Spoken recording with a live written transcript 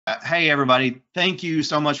Hey, everybody. Thank you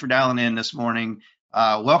so much for dialing in this morning.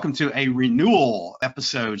 Welcome to a renewal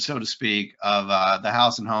episode, so to speak, of the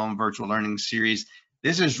House and Home Virtual Learning Series.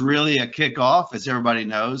 This is really a kickoff, as everybody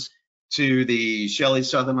knows, to the Shelley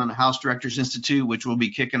Sutherland House Directors Institute, which will be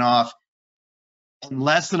kicking off in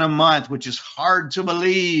less than a month, which is hard to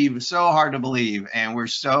believe, so hard to believe. And we're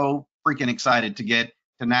so freaking excited to get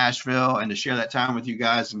to Nashville and to share that time with you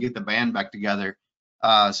guys and get the band back together,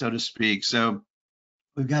 so to speak. So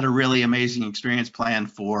we've got a really amazing experience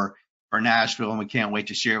planned for Nashville, and we can't wait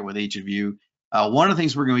to share it with each of you. One of the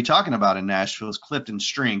things we're going to be talking about in Nashville is Clifton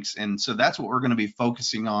strengths, and so that's what we're going to be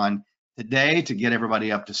focusing on today to get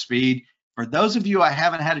everybody up to speed. For those of you I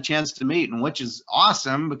haven't had a chance to meet, and which is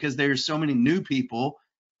awesome because there's so many new people,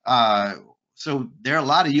 so there are a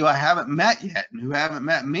lot of you I haven't met yet and who haven't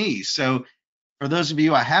met me. So for those of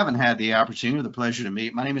you I haven't had the opportunity or the pleasure to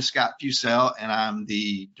meet, my name is Scott Fussell, and I'm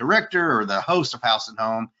the director or the host of House and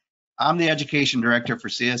Home. I'm the education director for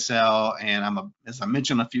CSL, and as I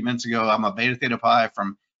mentioned a few minutes ago, I'm a Beta Theta Pi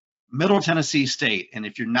from Middle Tennessee State. And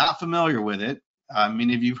if you're not familiar with it,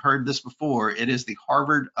 many of you have heard this before, it is the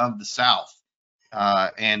Harvard of the South.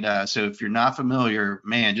 So if you're not familiar,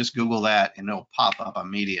 man, just Google that and it'll pop up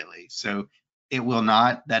immediately. So it will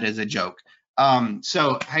not, that is a joke.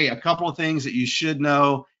 So, hey, a couple of things that you should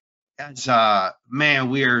know. As man,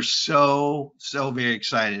 we are so very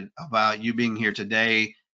excited about you being here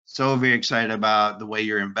today. So very excited about the way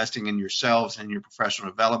you're investing in yourselves and your professional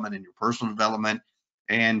development and your personal development,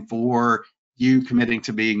 and for you committing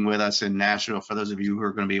to being with us in Nashville. For those of you who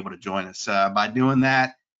are going to be able to join us, by doing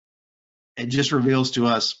that, it just reveals to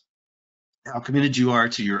us how committed you are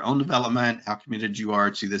to your own development, how committed you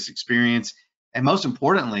are to this experience, and most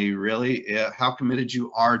importantly, really, how committed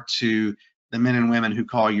you are to the men and women who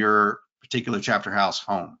call your particular chapter house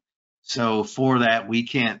home. So for that, we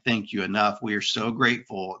can't thank you enough. We are so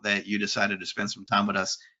grateful that you decided to spend some time with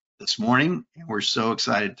us this morning, and we're so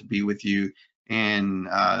excited to be with you in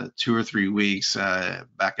 2 or 3 weeks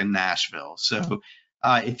back in Nashville. So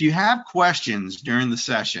if you have questions during the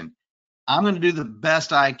session, I'm going to do the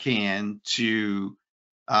best I can to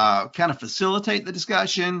kind of facilitate the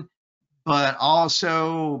discussion, but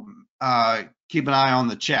also keep an eye on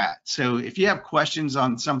the chat. So if you have questions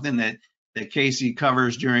on something that Casey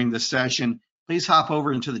covers during the session, please hop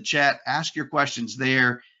over into the chat, ask your questions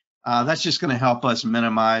there. That's just going to help us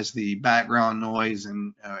minimize the background noise,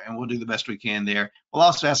 and we'll do the best we can there. We'll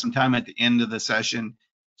also have some time at the end of the session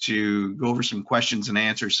to go over some questions and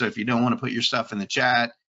answers. So if you don't want to put your stuff in the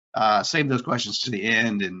chat, save those questions to the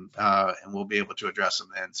end, and we'll be able to address them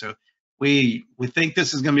then. So we think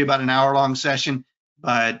this is going to be about an hour-long session,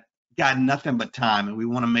 but got nothing but time, and we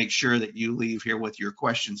want to make sure that you leave here with your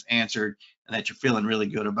questions answered and that you're feeling really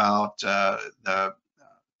good about the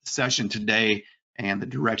session today and the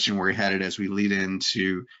direction we're headed as we lead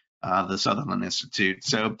into the Sutherland Institute.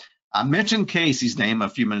 So I mentioned Casey's name a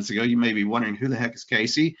few minutes ago. You may be wondering, who the heck is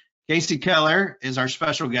Casey? Casey Keller is our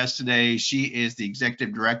special guest today. She is the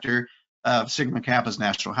executive director of Sigma Kappa's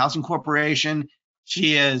National Housing Corporation.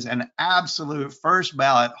 She is an absolute first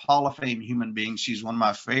ballot Hall of Fame human being. She's one of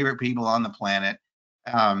my favorite people on the planet,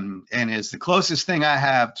 and is the closest thing I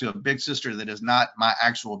have to a big sister that is not my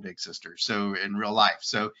actual big sister, so in real life.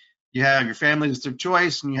 So you have your families of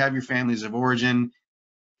choice and you have your families of origin.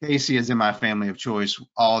 Casey is in my family of choice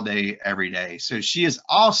all day, every day. So she is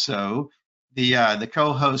also the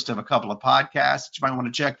co-host of a couple of podcasts that you might want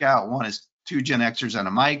to check out. One is Two Gen Xers and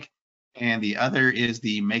a Mic, and the other is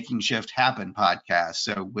the Making Shift Happen podcast,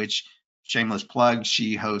 so which, shameless plug,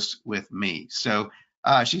 she hosts with me. So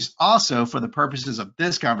she's also, for the purposes of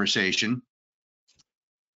this conversation,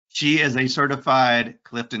 she is a certified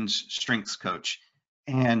Clifton strengths coach.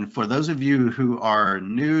 And for those of you who are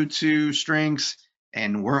new to strengths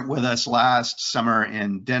and weren't with us last summer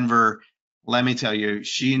in Denver, let me tell you,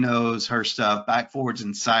 she knows her stuff back, forwards,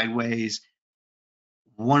 and sideways.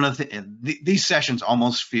 One of these sessions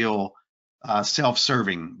almost feel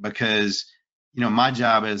self-serving because, you know, my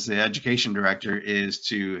job as the education director is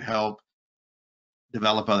to help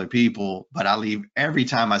develop other people, but I leave every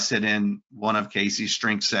time I sit in one of Casey's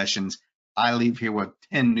strength sessions, I leave here with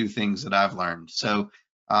 10 new things that I've learned. So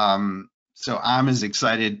I'm as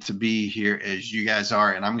excited to be here as you guys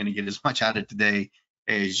are, and I'm going to get as much out of today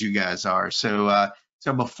as you guys are. So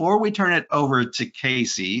before we turn it over to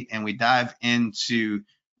Casey and we dive into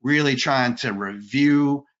really trying to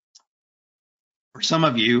review, for some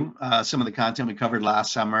of you, some of the content we covered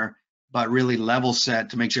last summer, but really level set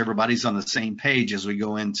to make sure everybody's on the same page as we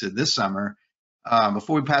go into this summer.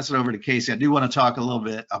 Before we pass it over to Casey, I do want to talk a little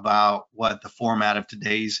bit about what the format of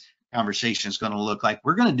today's conversation is going to look like.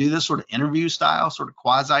 We're going to do this sort of interview style, sort of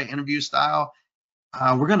quasi interview style.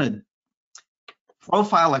 We're going to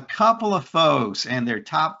profile a couple of folks and their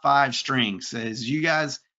top 5 strengths. As you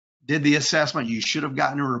guys did the assessment, you should have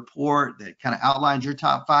gotten a report that kind of outlines your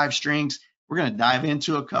top 5 strengths. We're going to dive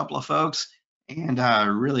into a couple of folks and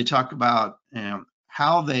really talk about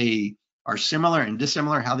how they are similar and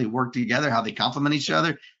dissimilar, how they work together, how they complement each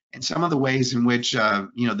other, and some of the ways in which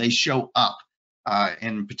they show up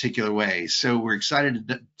in particular ways. So we're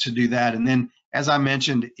excited to do that. And then, as I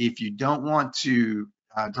mentioned, if you don't want to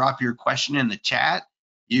drop your question in the chat,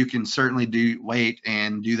 you can certainly wait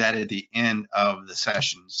and do that at the end of the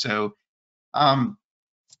session. So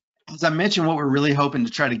as I mentioned, what we're really hoping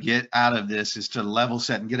to try to get out of this is to level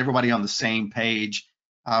set and get everybody on the same page.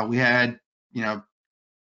 We had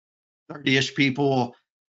 30-ish people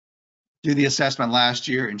do the assessment last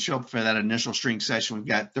year and show up for that initial strength session. We've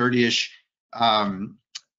got 30-ish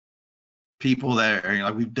people that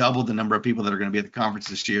are, we've doubled the number of people that are going to be at the conference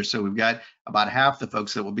this year. So we've got about half the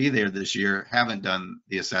folks that will be there this year haven't done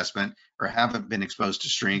the assessment or haven't been exposed to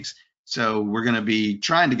strengths. So we're going to be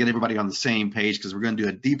trying to get everybody on the same page, because we're going to do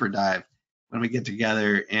a deeper dive when we get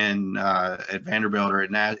together in at Vanderbilt or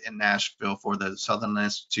in Nashville for the Sutherland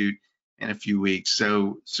Institute in a few weeks.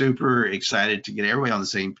 So super excited to get everybody on the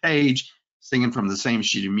same page, singing from the same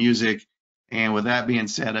sheet of music. And with that being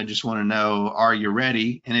said, I just want to know, are you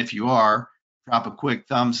ready? And if you are, drop a quick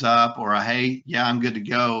thumbs up or a hey, yeah, I'm good to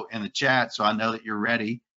go in the chat so I know that you're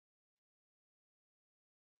ready.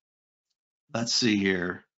 Let's see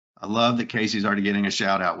here. I love that Casey's already getting a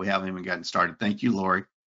shout out. We haven't even gotten started. Thank you, Lori.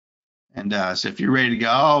 And so if you're ready to go,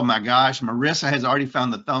 oh my gosh, Marissa has already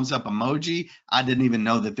found the thumbs up emoji. I didn't even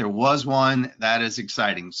know that there was one. That is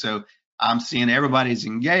exciting. So I'm seeing everybody's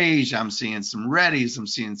engaged. I'm seeing some readies. I'm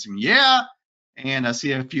seeing some yeah. And I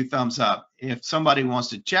see a few thumbs up. If somebody wants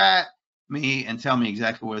to chat me and tell me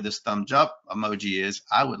exactly where this thumbs up emoji is,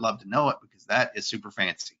 I would love to know it, because that is super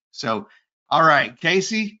fancy. So, all right,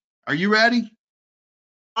 Casey, are you ready?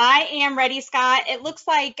 I am ready, Scott. It looks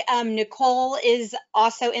like Nicole is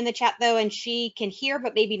also in the chat though, and she can hear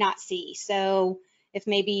but maybe not see. So if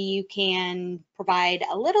maybe you can provide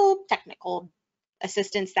a little technical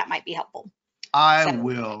assistance, that might be helpful. I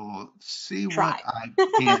will see what I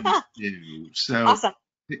can do. So awesome.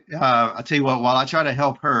 I'll tell you what, while I try to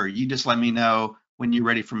help her, you just let me know when you're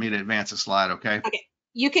ready for me to advance a slide, okay? Okay.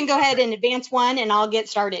 You can go ahead and advance one and I'll get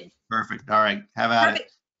started. Perfect. All right. Have at it.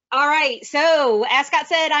 All right. So as Scott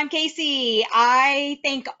said, I'm Casey. I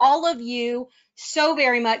thank all of you so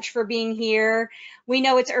very much for being here. We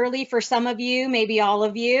know it's early for some of you, maybe all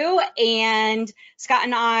of you, and Scott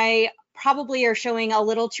and I probably are showing a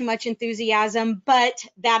little too much enthusiasm, but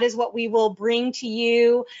that is what we will bring to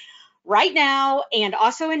you right now and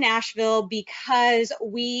also in Nashville, because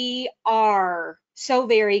we are so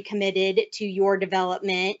very committed to your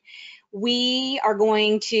development. We are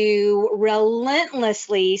going to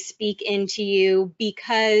relentlessly speak into you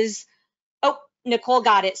because, oh, Nicole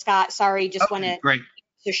got it, Scott. Sorry, just want to. Great.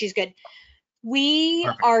 So she's good. We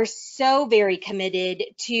are so very committed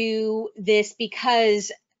to this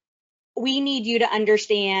because we need you to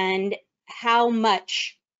understand how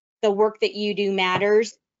much the work that you do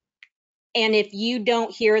matters. And if you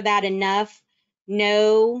don't hear that enough,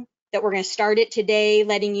 know that we're going to start it today,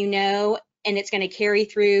 letting you know, and it's going to carry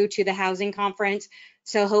through to the housing conference.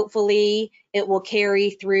 So hopefully it will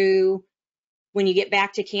carry through when you get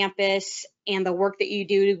back to campus and the work that you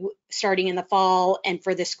do starting in the fall and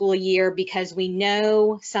for the school year, because we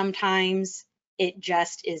know sometimes it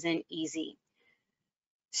just isn't easy.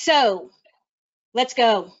 So let's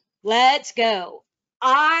go. Let's go.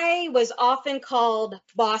 I was often called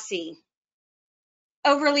bossy,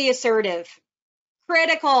 overly assertive,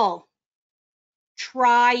 critical,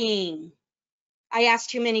 trying. I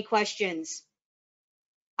asked too many questions.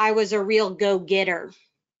 I was a real go-getter.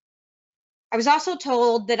 I was also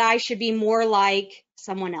told that I should be more like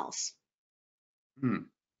someone else.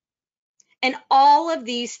 And all of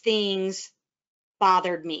these things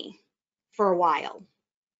bothered me for a while.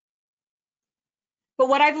 But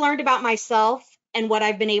what I've learned about myself and what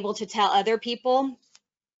I've been able to tell other people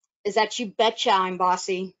is that you betcha I'm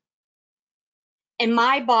bossy. And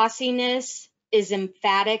my bossiness is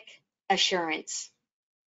emphatic assurance.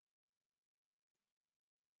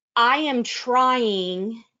 I am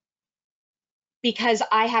trying because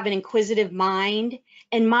I have an inquisitive mind,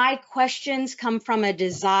 and my questions come from a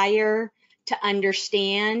desire to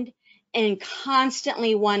understand and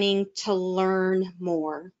constantly wanting to learn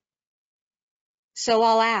more. So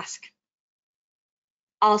I'll ask.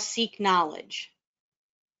 I'll seek knowledge.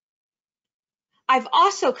 I've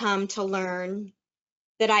also come to learn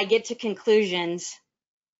that I get to conclusions,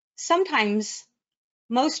 sometimes,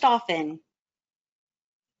 most often,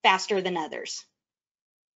 faster than others.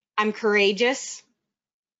 I'm courageous.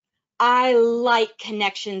 I like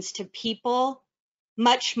connections to people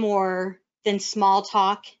much more than small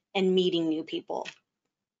talk and meeting new people.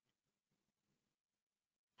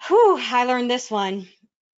 Whew, I learned this one.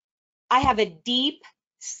 I have a deep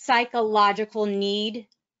psychological need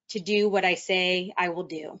to do what I say I will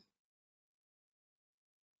do.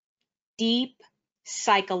 Deep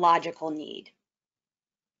psychological need.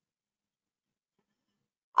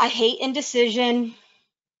 I hate indecision.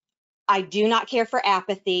 I do not care for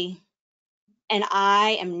apathy. And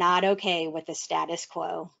I am not okay with the status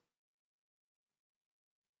quo.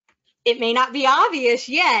 It may not be obvious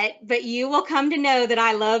yet, but you will come to know that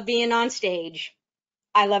I love being on stage.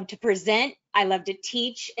 I love to present, I love to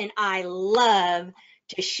teach, and I love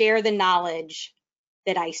to share the knowledge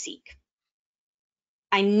that I seek.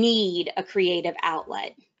 I need a creative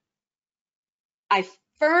outlet. I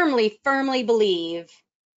firmly, firmly believe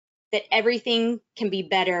that everything can be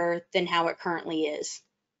better than how it currently is.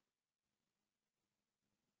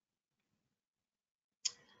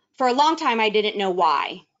 For a long time, I didn't know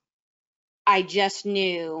why. I just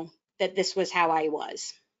knew that this was how I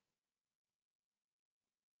was.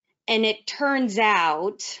 And it turns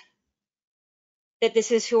out that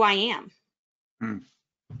this is who I am.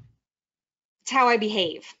 It's how I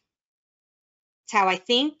behave. It's how I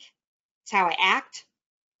think. It's how I act.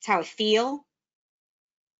 It's how I feel.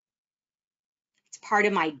 It's part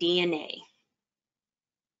of my DNA.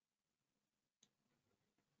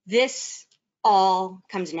 This all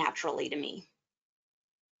comes naturally to me.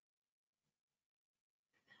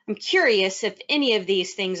 I'm curious if any of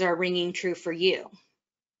these things are ringing true for you.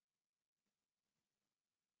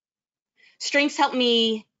 Strengths help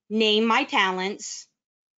me name my talents,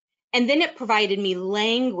 and then it provided me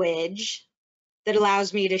language that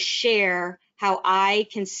allows me to share how I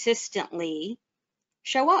consistently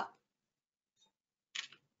show up.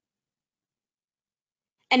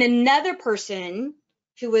 And another person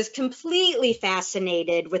who was completely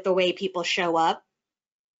fascinated with the way people show up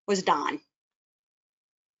was Don.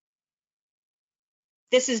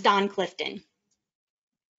 This is Don Clifton.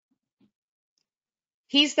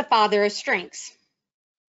 He's the father of strengths.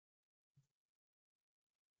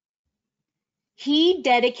 He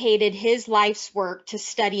dedicated his life's work to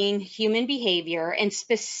studying human behavior and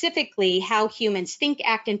specifically how humans think,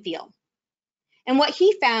 act, and feel. And what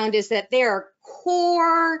he found is that there are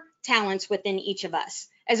core talents within each of us.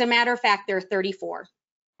 As a matter of fact, there are 34.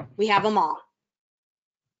 We have them all.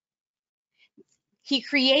 He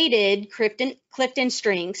created Clifton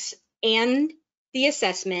Strengths and the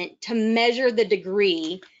assessment to measure the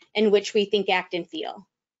degree in which we think, act, and feel.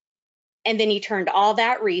 And then he turned all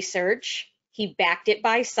that research, he backed it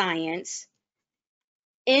by science,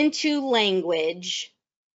 into language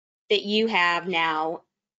that you have now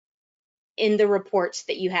in the reports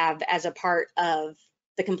that you have as a part of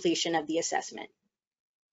the completion of the assessment.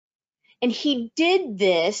 And he did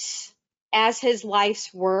this as his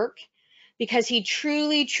life's work because he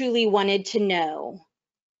truly, truly wanted to know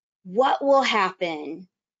what will happen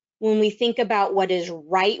when we think about what is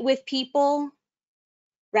right with people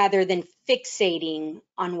rather than fixating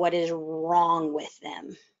on what is wrong with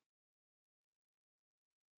them.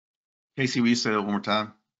 Casey, will you say that one more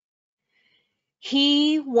time?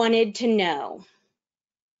 He wanted to know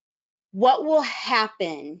what will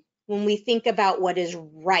happen when we think about what is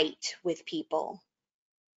right with people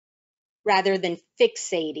rather than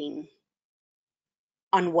fixating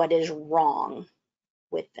on what is wrong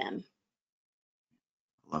with them.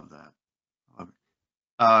 I love that. I love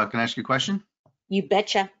it. Can I ask you a question? You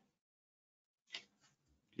betcha.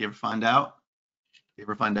 You ever find out? You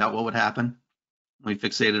ever find out what would happen when we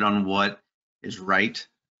fixated on what is right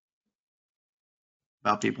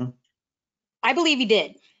about people? I believe he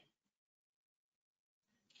did.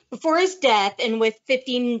 Before his death, and with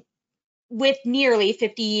nearly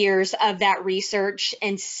 50 years of that research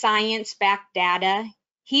and science-backed data,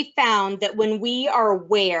 he found that when we are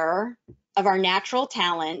aware of our natural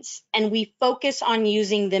talents and we focus on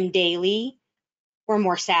using them daily, we're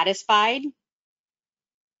more satisfied,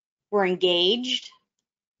 we're engaged,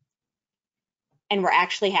 and we're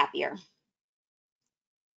actually happier.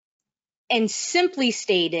 And simply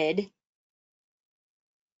stated,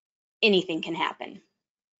 anything can happen.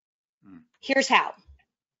 Here's how.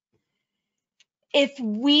 If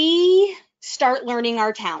we start learning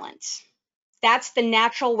our talents, that's the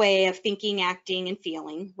natural way of thinking, acting, and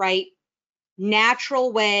feeling, right?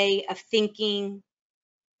 Natural way of thinking,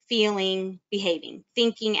 feeling, behaving.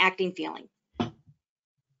 Thinking, acting, feeling.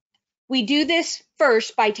 We do this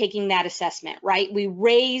first by taking that assessment, right? We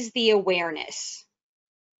raise the awareness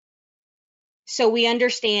so we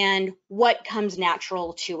understand what comes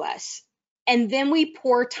natural to us. And then we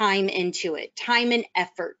pour time into it, time and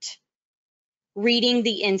effort, reading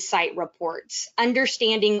the insight reports,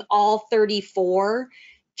 understanding all 34,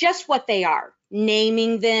 just what they are,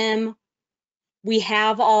 naming them. We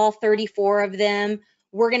have all 34 of them.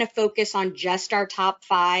 We're going to focus on just our top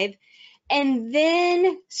 5. And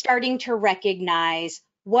then starting to recognize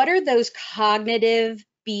what are those cognitive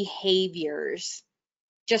behaviors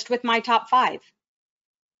just with my top 5.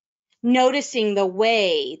 Noticing the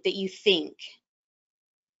way that you think,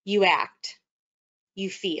 you act, you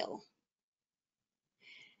feel.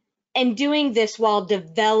 And doing this while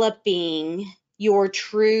developing your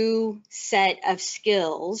true set of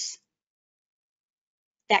skills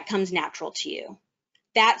that comes natural to you.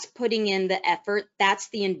 That's putting in the effort. That's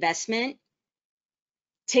the investment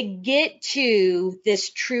to get to this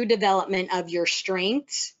true development of your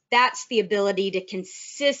strengths. That's the ability to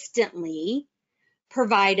consistently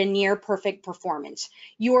provide a near perfect performance.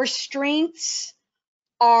 Your strengths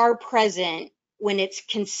are present when it's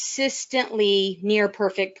consistently near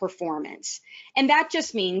perfect performance. And that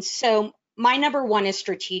just means, so my number 1 is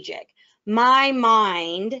strategic. My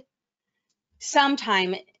mind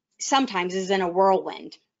sometimes is in a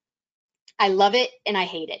whirlwind. I love it and I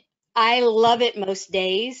hate it. I love it most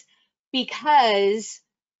days because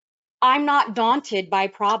I'm not daunted by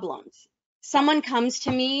problems. Someone comes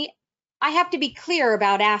to me, I have to be clear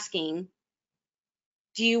about asking,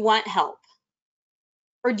 do you want help?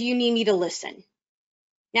 Or do you need me to listen?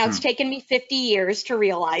 Now, it's taken me 50 years to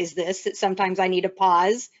realize this, that sometimes I need to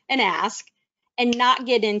pause and ask and not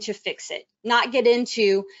get into fix it, not get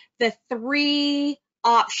into the 3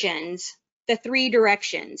 options, the 3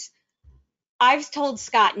 directions. I've told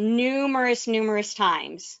Scott numerous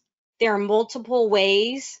times, there are multiple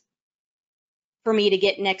ways for me to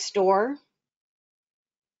get next door.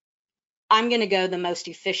 I'm going to go the most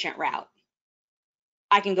efficient route.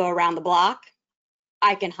 I can go around the block.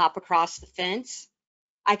 I can hop across the fence.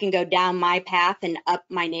 I can go down my path and up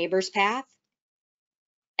my neighbor's path.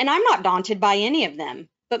 And I'm not daunted by any of them,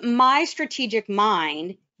 but my strategic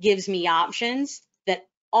mind gives me options that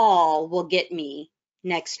all will get me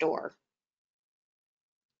next door.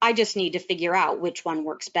 I just need to figure out which one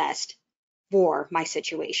works best for my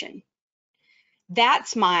situation.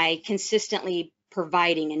 That's my consistently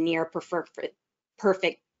providing a near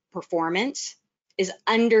perfect performance, is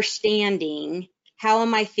understanding how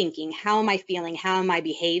am I thinking, how am I feeling, how am I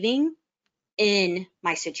behaving in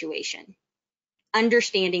my situation.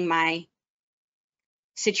 Understanding my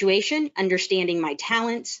situation, understanding my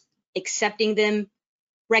talents, accepting them,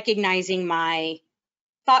 recognizing my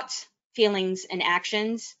thoughts, feelings, and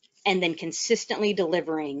actions, and then consistently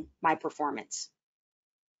delivering my performance.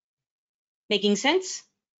 Making sense?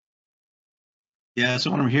 Yeah,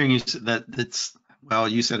 so what I'm hearing is that's, well,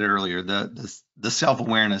 you said it earlier, the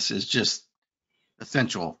self-awareness is just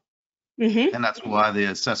essential. Mm-hmm. And that's why the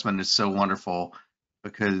assessment is so wonderful,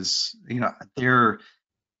 because,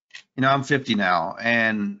 I'm 50 now,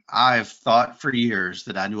 and I've thought for years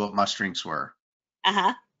that I knew what my strengths were.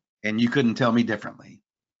 Uh-huh. And you couldn't tell me differently.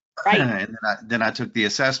 Right. And then I took the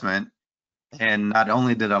assessment, and not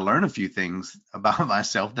only did I learn a few things about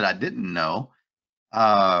myself that I didn't know,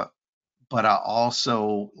 but I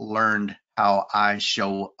also learned how I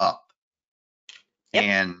show up. Yep.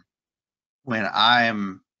 And when I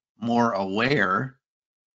am more aware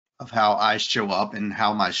of how I show up and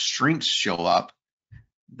how my strengths show up,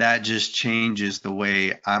 that just changes the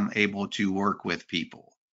way I'm able to work with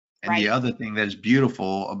people. And Right. the other thing that is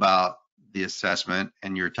beautiful about the assessment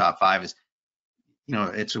and your top 5 is,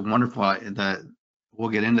 it's a wonderful, we'll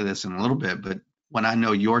get into this in a little bit, but when I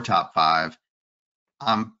know your top 5,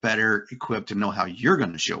 I'm better equipped to know how you're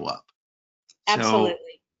going to show up. Absolutely. So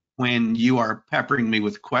when you are peppering me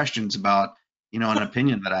with questions about, an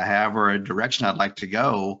opinion that I have or a direction I'd like to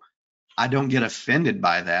go, I don't get offended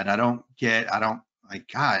by that. I don't like,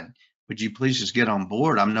 God, would you please just get on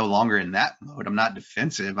board? I'm no longer in that mode. I'm not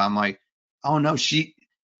defensive. I'm like, oh no,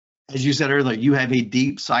 as you said earlier, you have a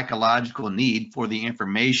deep psychological need for the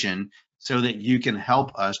information so that you can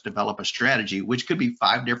help us develop a strategy, which could be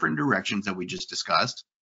 5 different directions that we just discussed.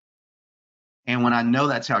 And when I know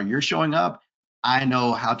that's how you're showing up, I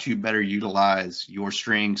know how to better utilize your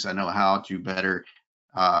strengths. I know how to better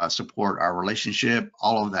support our relationship,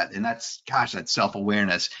 all of that. And that's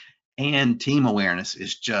self-awareness and team awareness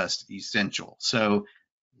is just essential. So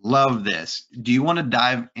love this. Do you want to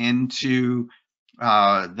dive into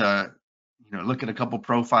look at a couple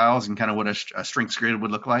profiles and kind of what a strengths grid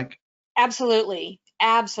would look like? Absolutely.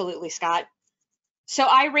 absolutely, Scott. So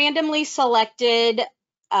I randomly selected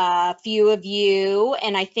a few of you,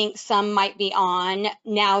 and I think some might be on.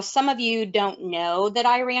 Now, some of you don't know that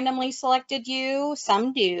I randomly selected you.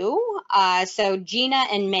 Some do. So Gina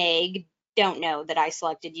and Meg don't know that I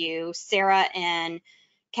selected you. Sarah and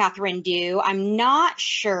Catherine do. I'm not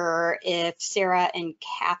sure if Sarah and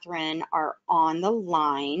Catherine are on the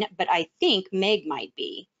line, but I think Meg might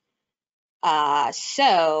be. But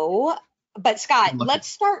Scott, let's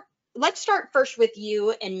start first with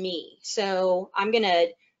you and me. So I'm gonna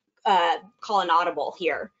call an audible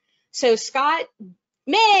here. So Scott,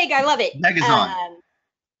 Meg, I love it. Meg is on.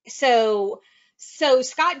 So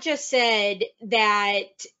Scott just said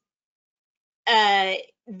that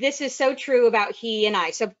this is so true about he and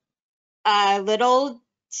I. So a little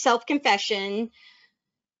self-confession.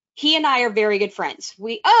 He and I are very good friends.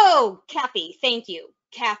 Kathy, thank you,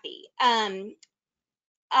 Kathy.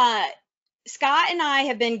 Scott and I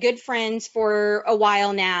have been good friends for a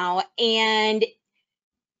while now, and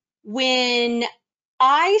when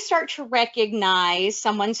I start to recognize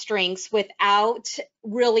someone's strengths without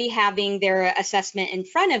really having their assessment in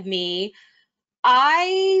front of me,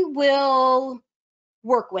 I will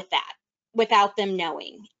work with that without them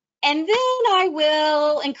knowing. And then I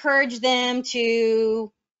will encourage them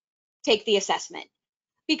to take the assessment,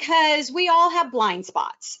 because we all have blind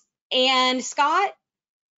spots. And Scott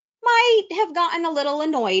might have gotten a little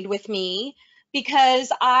annoyed with me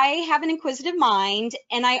because I have an inquisitive mind,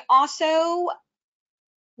 and I also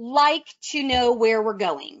like to know where we're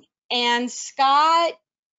going. And Scott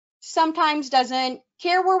sometimes doesn't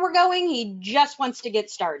care where we're going. He just wants to get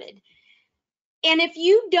started. And if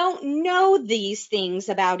you don't know these things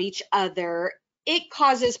about each other, it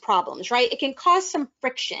causes problems, right? It can cause some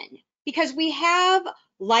friction because we have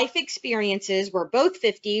life experiences. We're both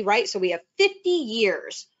 50, right? So we have 50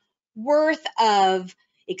 years worth of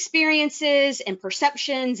experiences and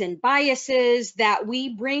perceptions and biases that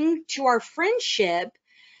we bring to our friendship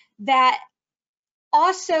that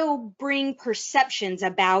also bring perceptions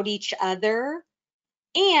about each other.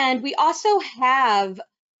 And we also have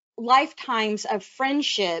lifetimes of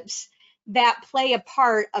friendships that play a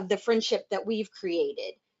part of the friendship that we've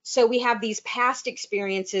created. So we have these past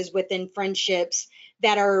experiences within friendships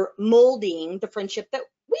that are molding the friendship that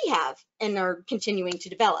we have and are continuing to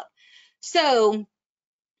develop. So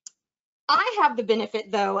I have the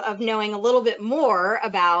benefit, though, of knowing a little bit more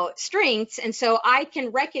about strengths. And so I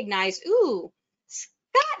can recognize, ooh,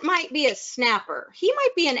 Scott might be a snapper. He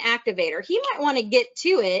might be an activator. He might want to get to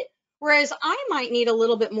it, whereas I might need a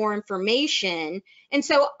little bit more information. And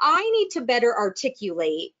so I need to better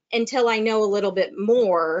articulate until I know a little bit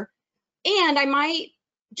more. And I might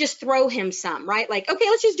just throw him some, right? Like, okay,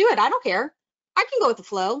 let's just do it. I don't care. I can go with the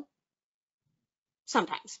flow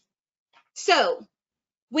sometimes. So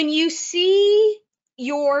when you see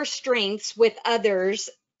your strengths with others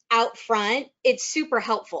out front, it's super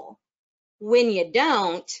helpful. When you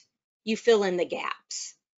don't, you fill in the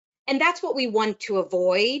gaps. And that's what we want to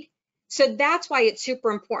avoid. So that's why it's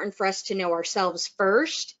super important for us to know ourselves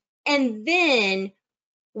first, and then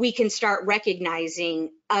we can start recognizing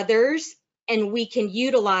others, and we can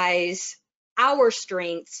utilize our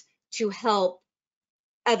strengths to help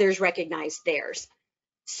others recognize theirs.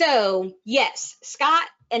 So yes, Scott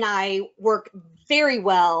and I work very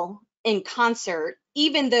well in concert,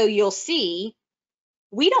 even though you'll see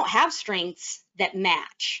we don't have strengths that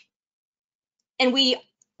match. And we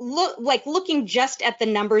look like, looking just at the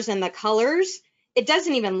numbers and the colors, it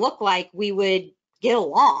doesn't even look like we would get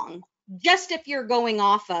along, just if you're going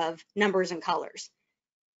off of numbers and colors.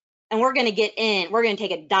 And we're going to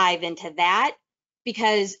take a dive into that,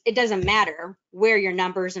 because it doesn't matter where your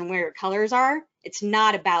numbers and where your colors are. It's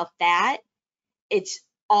not about that. It's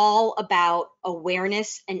all about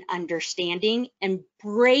awareness and understanding and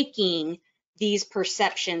breaking these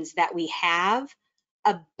perceptions that we have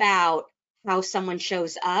about how someone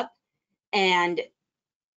shows up, and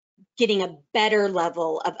getting a better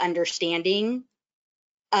level of understanding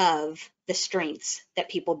of the strengths that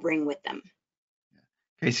people bring with them.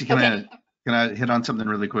 Casey, can I hit on something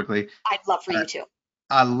really quickly? I'd love for you to.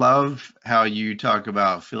 I love how you talk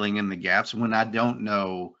about filling in the gaps. When I don't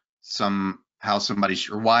know why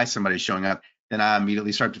somebody's showing up, then I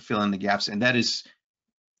immediately start to fill in the gaps, and that is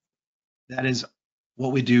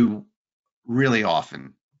what we do really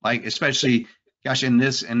often. Like, especially, gosh, in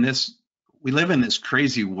this we live in this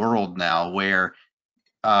crazy world now where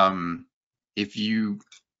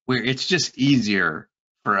it's just easier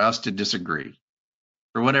for us to disagree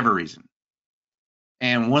for whatever reason.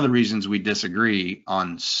 And one of the reasons we disagree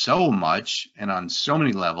on so much and on so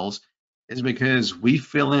many levels is because we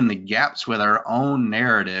fill in the gaps with our own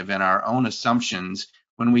narrative and our own assumptions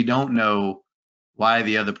when we don't know why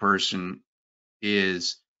the other person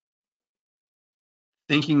is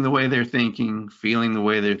thinking the way they're thinking, feeling the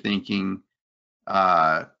way they're thinking,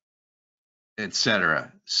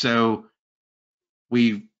 etc. So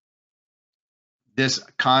this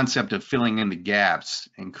concept of filling in the gaps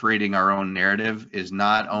and creating our own narrative is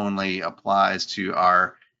not only applies to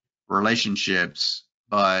our relationships,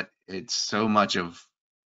 but it's so much of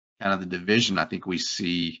kind of the division I think we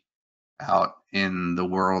see out in the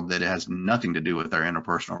world that has nothing to do with our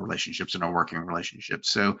interpersonal relationships and our working relationships.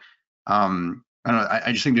 So I don't know,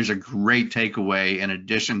 I just think there's a great takeaway in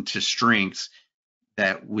addition to strengths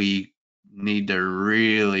that we need to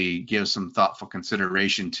really give some thoughtful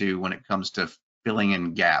consideration to when it comes to filling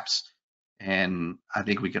in gaps. And I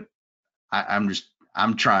think we could, I'm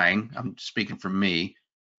speaking for me.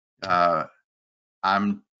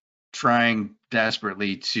 I'm trying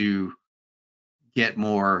desperately to get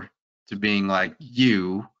more to being like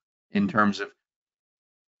you in terms of,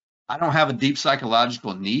 I don't have a deep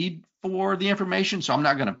psychological need for the information, so I'm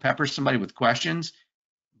not going to pepper somebody with questions,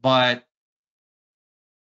 but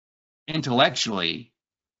intellectually,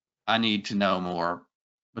 I need to know more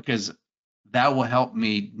because that will help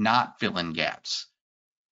me not fill in gaps.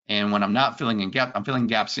 And when I'm not filling in gaps, I'm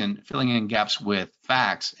filling in gaps with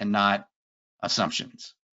facts and not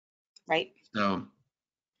assumptions. Right. So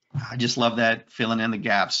I just love that filling in the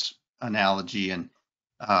gaps analogy, and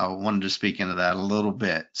wanted to speak into that a little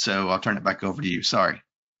bit. So I'll turn it back over to you. Sorry.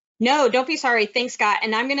 No, don't be sorry. Thanks, Scott.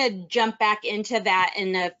 And I'm going to jump back into that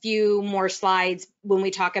in a few more slides when we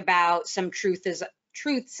talk about some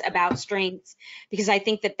truths about strengths, because I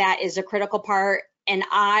think that that is a critical part. And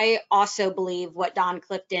I also believe what Don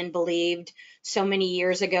Clifton believed so many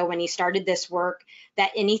years ago when he started this work,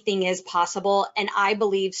 that anything is possible. And I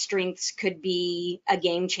believe strengths could be a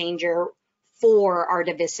game changer for our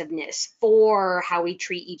divisiveness, for how we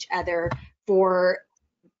treat each other, for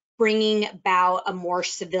bringing about a more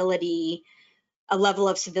civility, a level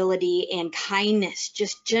of civility and kindness,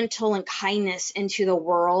 just gentle and kindness into the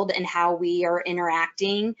world and how we are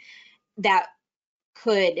interacting, that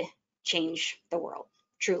could change the world,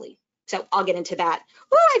 truly. So I'll get into that.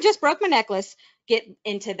 Oh, I just broke my necklace. Get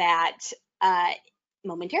into that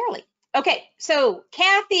momentarily. Okay, so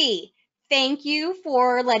Kathy, thank you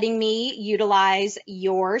for letting me utilize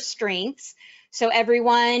your strengths. So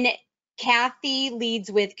everyone, Kathy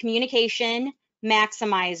leads with communication,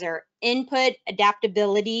 maximizer, input,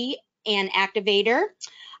 adaptability, and activator.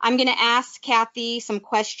 I'm going to ask Kathy some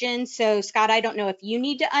questions. So Scott, I don't know if you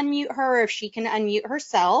need to unmute her or if she can unmute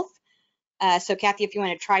herself. So Kathy, if you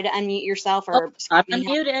want to try to unmute yourself, or I'm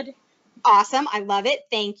unmuted. Awesome. I love it.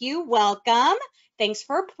 Thank you. Welcome. Thanks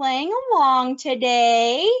for playing along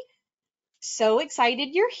today. So excited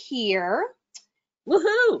you're here.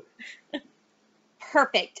 Woohoo!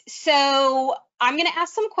 Perfect. So I'm going to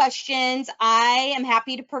ask some questions. I am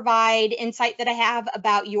happy to provide insight that I have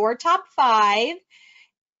about your top 5.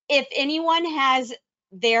 If anyone has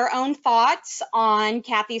their own thoughts on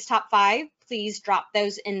Kathy's top 5, please drop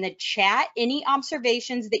those in the chat. Any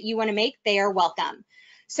observations that you want to make, they are welcome.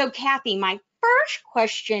 So Kathy, my first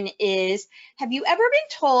question is, have you ever been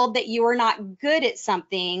told that you are not good at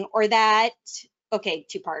something, or that, okay,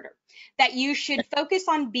 two-parter, that you should focus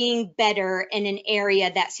on being better in an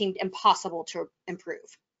area that seemed impossible to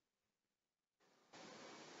improve?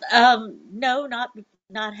 No,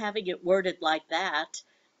 not having it worded like that.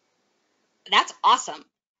 That's awesome.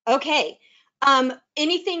 Okay.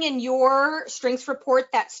 Anything in your strengths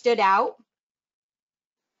report that stood out?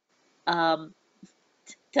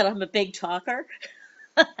 That I'm a big talker.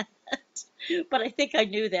 But I think I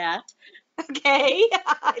knew that. Okay.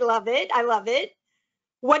 I love it. I love it.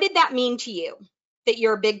 What did that mean to you, that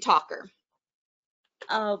you're a big talker?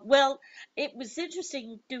 Well, it was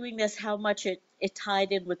interesting doing this, how much it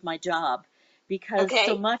tied in with my job, because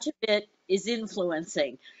so much of it is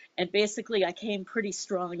influencing. And basically, I came pretty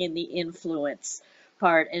strong in the influence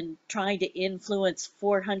part, and trying to influence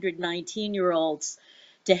 419-year-olds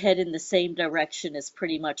to head in the same direction is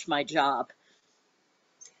pretty much my job.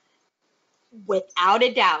 Without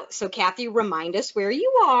a doubt. So Kathy, remind us where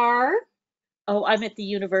you are. Oh, I'm at the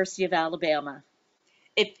University of Alabama.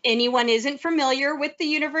 If anyone isn't familiar with the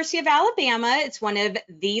University of Alabama, it's one of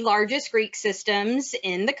the largest Greek systems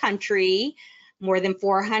in the country, more than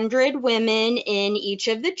 400 women in each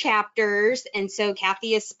of the chapters. And so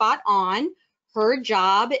Kathy is spot on. Her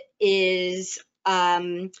job is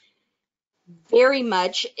very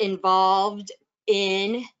much involved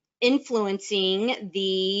in influencing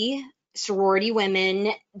the sorority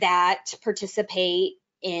women that participate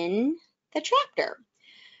in the chapter.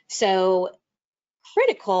 So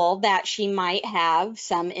critical that she might have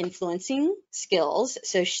some influencing skills.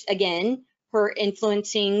 So again, her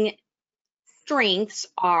influencing strengths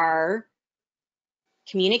are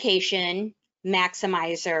communication,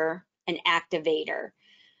 maximizer, and activator.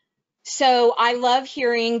 So I love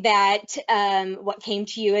hearing that what came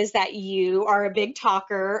to you is that you are a big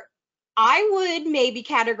talker. I would maybe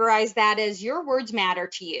categorize that as your words matter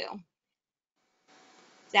to you.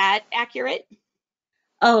 Is that accurate?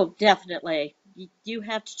 Oh, definitely. You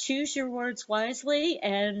have to choose your words wisely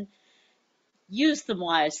and use them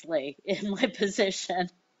wisely in my position.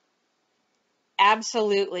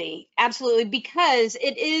 Absolutely. Absolutely. Because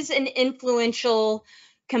it is an influential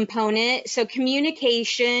component. So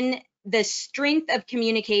communication, the strength of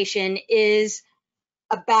communication is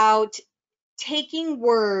about taking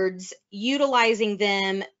words, utilizing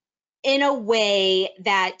them in a way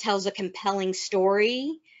that tells a compelling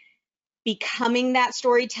story, becoming that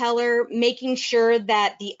storyteller, making sure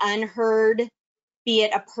that the unheard, be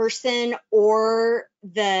it a person or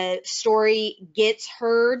the story, gets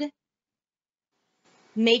heard,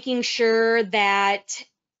 making sure that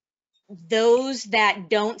those that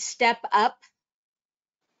don't step up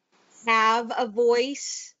have a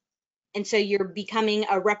voice. And so you're becoming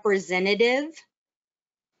a representative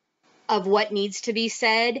of what needs to be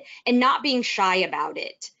said and not being shy about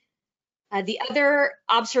it. The other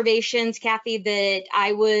observations, Kathy, that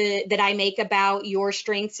I make about your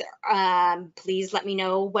strengths, please let me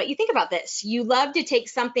know what you think about this. You love to take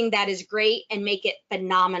something that is great and make it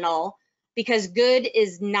phenomenal, because good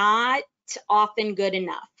is not often good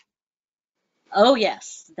enough. Oh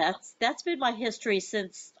yes, that's been my history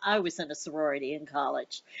since I was in a sorority in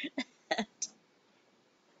college.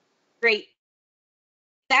 Great.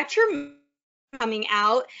 That's your coming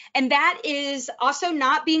out. And that is also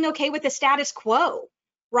not being okay with the status quo,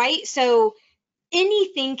 right? So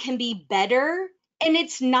anything can be better. And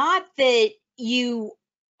it's not that you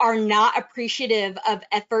are not appreciative of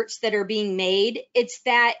efforts that are being made. It's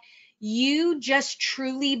that you just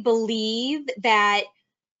truly believe that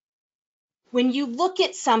when you look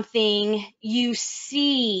at something, you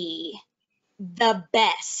see the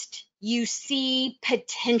best, you see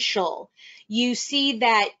potential, you see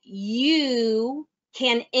that you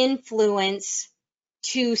can influence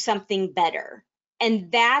to something better.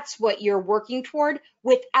 And that's what you're working toward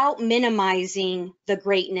without minimizing the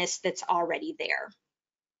greatness that's already there.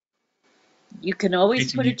 You can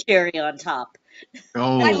always put a cherry on top.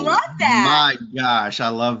 Oh, I love that. My gosh, I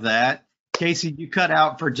love that. Casey, you cut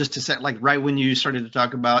out for just a sec, like right when you started to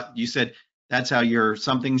talk about, you said that's how your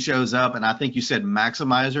something shows up. And I think you said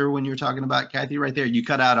maximizer when you were talking about Kathy right there. You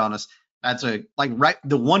cut out on us. That's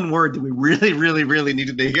the one word that we really, really, really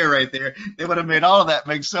needed to hear right there. They would have made all of that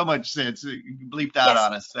make so much sense. You bleeped out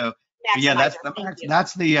on us. So yeah, that's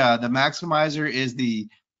the maximizer is the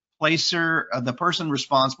placer, the person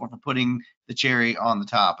responsible for putting the cherry on the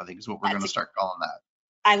top, I think is what we're going to start calling that.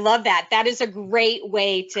 I love that. That is a great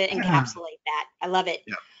way to encapsulate that. I love it.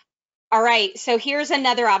 Yeah. All right. So here's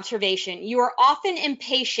another observation. You are often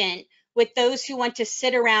impatient with those who want to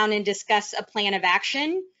sit around and discuss a plan of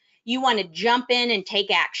action. You want to jump in and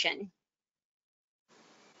take action.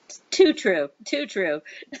 Too true. Too true.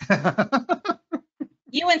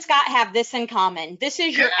 You and Scott have this in common. This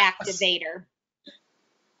is your activator.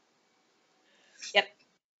 Yep.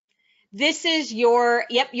 This is your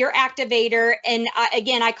activator. And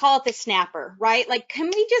again, I call it the snapper, right? Like,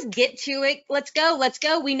 can we just get to it? Let's go. Let's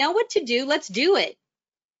go. We know what to do. Let's do it.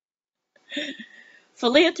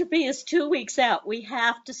 Philanthropy is 2 weeks out. We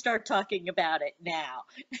have to start talking about it now.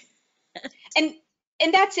 and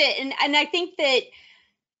that's it. And I think that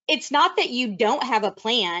it's not that you don't have a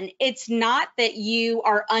plan. It's not that you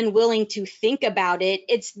are unwilling to think about it.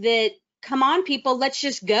 It's that, come on, people, let's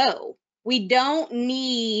just go. We don't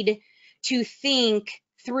need to think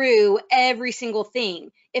through every single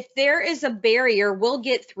thing. If there is a barrier, we'll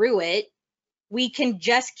get through it. We can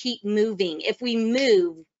just keep moving. If we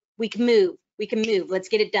move, we can move. We can move. Let's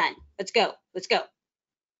get it done. Let's go. Let's go.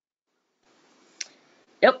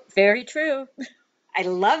 Yep, very true. I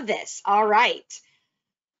love this. All right.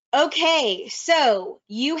 Okay, so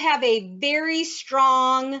you have a very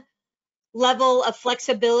strong level of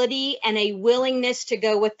flexibility and a willingness to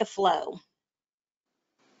go with the flow.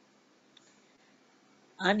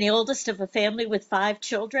 I'm the oldest of a family with 5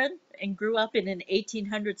 children and grew up in an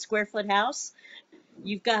 1,800 square foot house.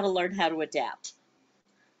 You've got to learn how to adapt.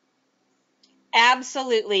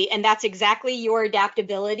 Absolutely, and that's exactly your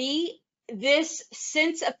adaptability. This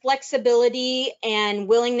sense of flexibility and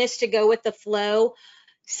willingness to go with the flow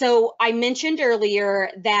So I mentioned earlier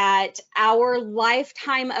that our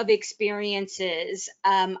lifetime of experiences,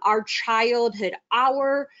 our childhood,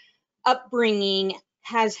 our upbringing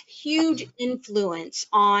has huge influence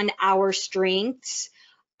on our strengths.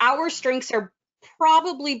 Our strengths are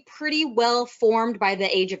probably pretty well formed by the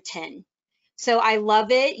age of 10. So I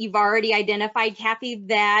love it. You've already identified, Kathy,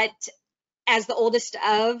 that as the oldest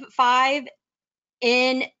of 5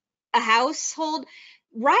 in a household,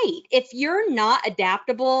 right, if you're not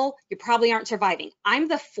adaptable, you probably aren't surviving. I'm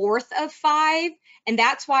the 4th of 5, and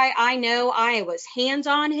that's why I know I was hands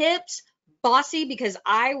on hips, bossy, because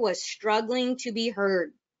I was struggling to be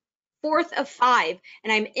heard. 4th of 5,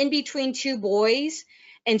 and I'm in between 2 boys,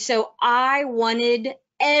 and so I wanted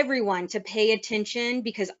everyone to pay attention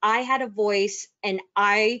because I had a voice and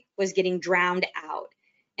I was getting drowned out.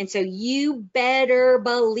 And so you better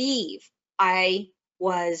believe I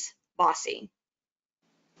was bossy.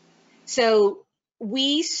 So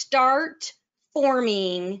we start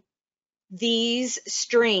forming these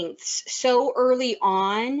strengths so early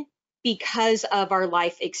on because of our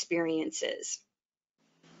life experiences.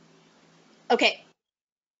 Okay,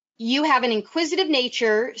 you have an inquisitive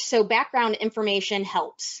nature, so background information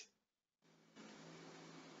helps.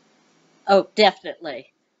 Oh,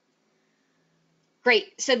 definitely.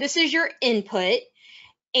 Great, so this is your input,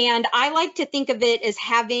 and I like to think of it as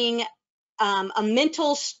having a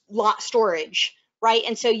mental storage, right?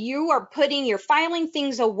 And so you're filing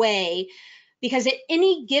things away because at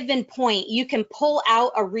any given point, you can pull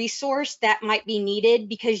out a resource that might be needed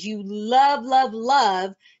because you love, love,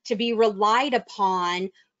 love to be relied upon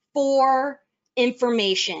for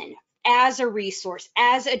information as a resource,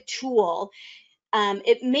 as a tool.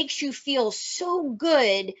 It makes you feel so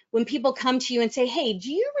good when people come to you and say, hey,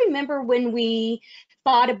 do you remember when we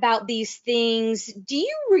thought about these things? Do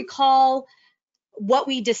you recall what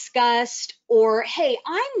we discussed? Or, hey,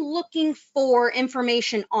 I'm looking for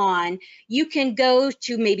information on, you can go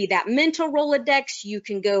to maybe that mental Rolodex, you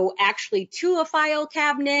can go actually to a file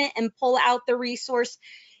cabinet and pull out the resource.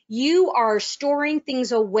 You are storing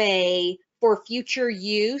things away for future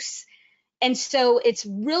use. And so it's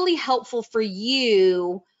really helpful for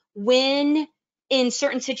you when in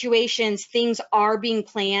certain situations things are being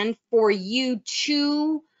planned for you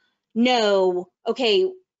to know,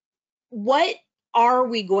 okay, what are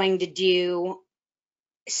we going to do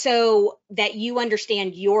so that you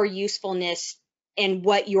understand your usefulness and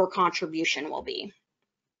what your contribution will be.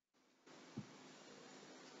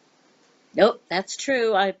 Nope, that's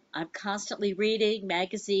true. I'm constantly reading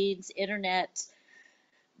magazines, internet.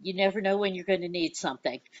 You never know when you're going to need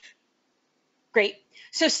something. Great.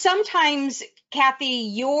 So sometimes,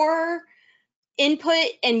 Kathy, your input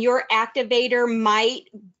and your activator might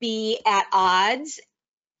be at odds,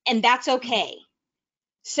 and that's okay.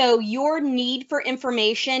 So your need for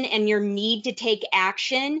information and your need to take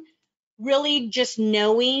action, really just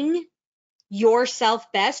knowing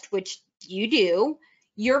yourself best, which you do,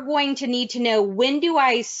 you're going to need to know, when do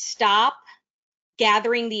I stop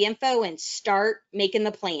gathering the info and start making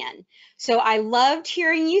the plan? So I loved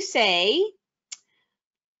hearing you say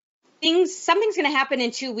something's going to happen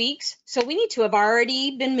in 2 weeks, so we need to have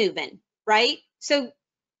already been moving, right? So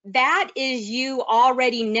that is you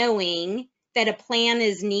already knowing that a plan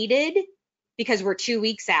is needed because we're 2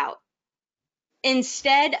 weeks out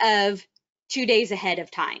instead of 2 days ahead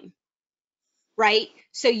of time, right?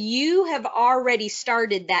 So you have already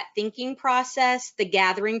started that thinking process, the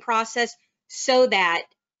gathering process, so that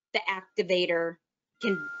the activator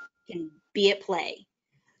can be at play.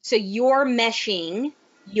 So you're meshing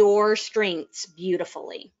your strengths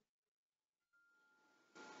beautifully.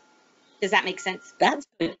 Does that make sense? That's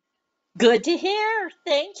good. Good to hear.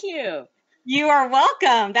 Thank you. You are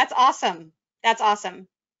welcome. That's awesome. That's awesome.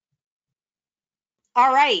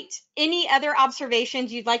 All right. Any other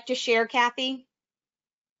observations you'd like to share, Kathy?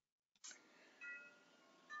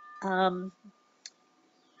 Well,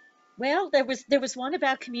 there was one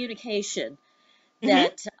about communication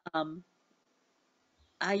that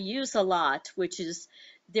I use a lot, which is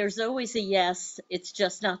there's always a yes, it's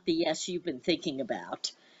just not the yes you've been thinking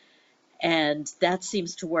about. And that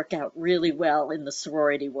seems to work out really well in the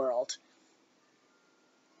sorority world.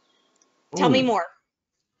 Tell me more.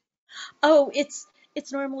 Oh, it's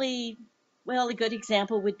normally, well, a good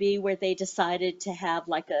example would be where they decided to have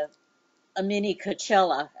like a mini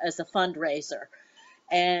Coachella as a fundraiser.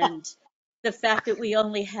 And the fact that we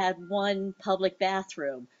only had one public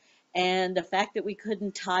bathroom and the fact that we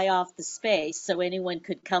couldn't tie off the space so anyone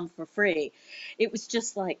could come for free. It was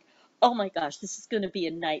just like, oh my gosh, this is going to be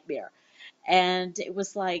a nightmare. And it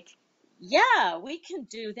was like, yeah, we can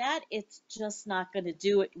do that. It's just not going to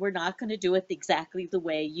do it. We're not going to do it exactly the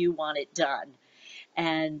way you want it done.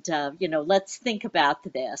 And, let's think about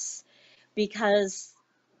this because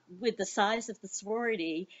with the size of the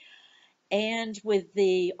sorority and with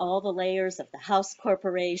all the layers of the house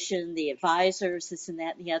corporation, the advisors, this and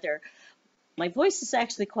that and the other, my voice is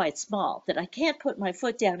actually quite small that I can't put my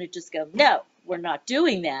foot down and just go, no, we're not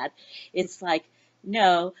doing that. It's like,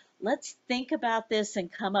 no, let's think about this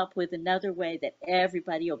and come up with another way that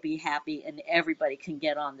everybody will be happy and everybody can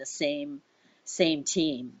get on the same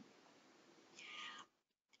team.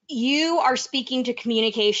 You are speaking to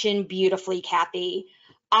communication beautifully, Kathy.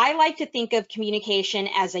 I like to think of communication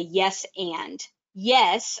as a yes and.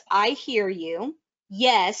 Yes, I hear you.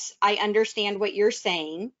 Yes, I understand what you're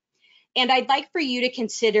saying. And I'd like for you to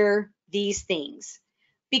consider these things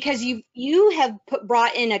because you have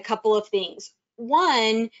brought in a couple of things.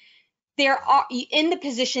 One, there are in the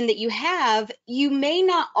position that you have, you may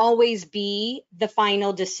not always be the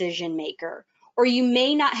final decision maker, or you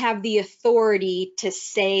may not have the authority to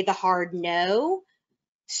say the hard no.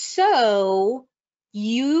 So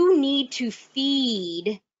you need to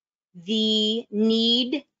feed the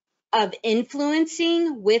need of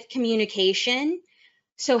influencing with communication.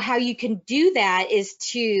 So how you can do that is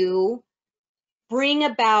to bring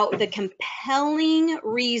about the compelling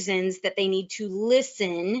reasons that they need to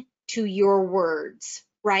listen to your words,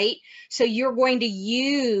 right? So you're going to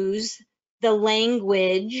use the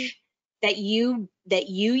language that you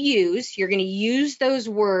use. You're going to use those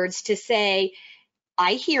words to say,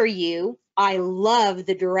 I hear you. I love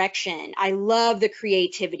the direction. I love the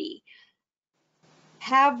creativity.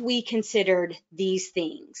 Have we considered these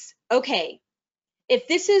things? Okay, if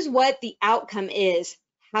this is what the outcome is,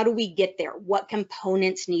 how do we get there? What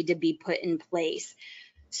components need to be put in place?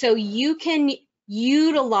 So you can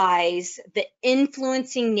utilize the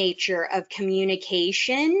influencing nature of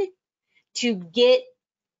communication to get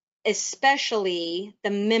especially the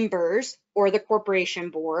members or the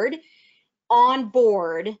corporation board on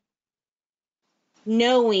board,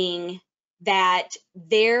 knowing that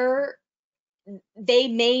they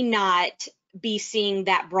may not be seeing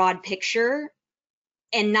that broad picture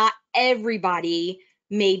and not everybody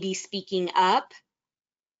may be speaking up,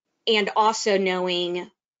 and also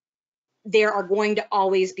knowing there are going to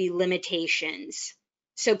always be limitations.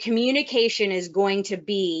 So communication is going to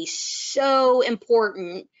be so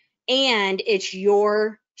important, and it's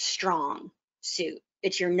your strong suit.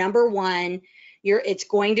 It's your number one. It's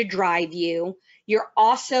going to drive you. You're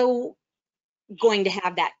also going to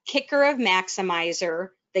have that kicker of maximizer,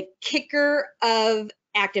 the kicker of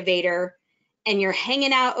activator, and you're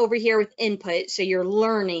hanging out over here with input. So you're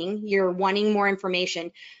learning, you're wanting more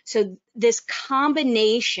information. So this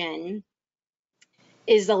combination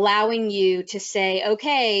is allowing you to say,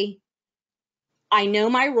 okay, I know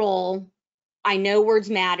my role. I know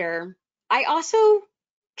words matter. I also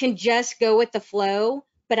can just go with the flow,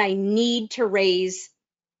 but I need to raise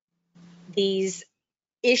these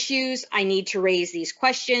issues. I need to raise these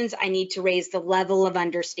questions. I need to raise the level of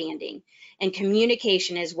understanding. And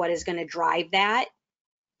communication is what is going to drive that,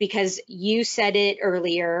 because you said it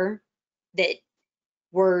earlier that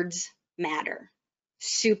words matter.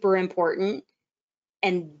 Super important.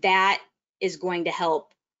 And that is going to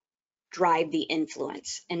help drive the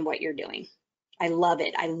influence in what you're doing. I love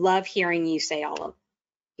it. I love hearing you say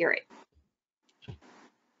hear it.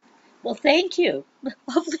 Well, thank you.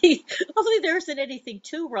 Hopefully there isn't anything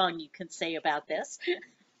too wrong you can say about this.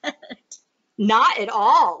 Not at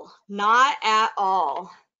all. Not at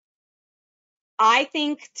all. I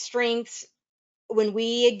think strengths, when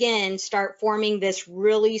we again start forming this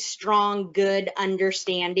really strong, good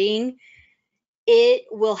understanding, it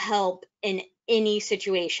will help in any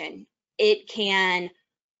situation. It can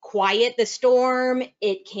quiet the storm.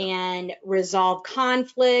 It can resolve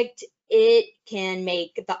conflict. It can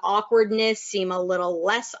make the awkwardness seem a little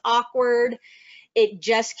less awkward. It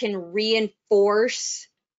just can reinforce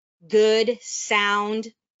good, sound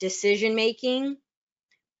decision making.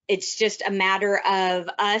 It's just a matter of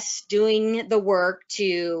us doing the work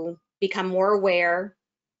to become more aware,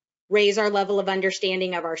 raise our level of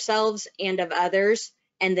understanding of ourselves and of others,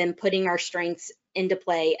 and then putting our strengths into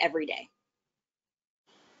play every day.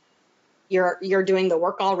 You're doing the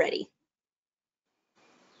work already.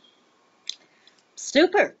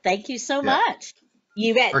 Super. Thank you so much.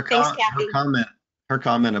 You bet. Thanks, Kathy. Her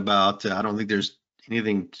comment about I don't think there's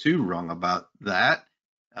anything too wrong about that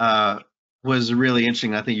was really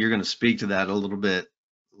interesting. I think you're going to speak to that a little bit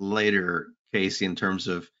later, Casey, in terms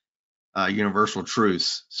of universal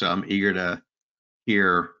truths. So I'm eager to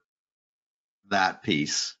hear that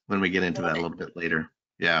piece when we get into that a little bit later.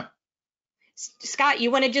 Yeah. Scott,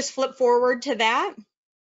 you want to just flip forward to that?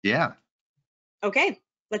 Yeah. Okay,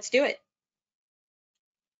 let's do it.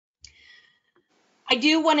 I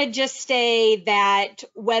do want to just say that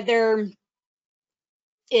whether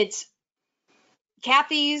it's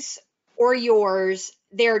Kathy's or yours,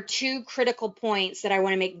 there are two critical points that I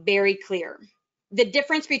want to make very clear. The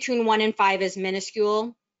difference between 1 and 5 is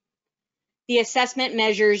minuscule. The assessment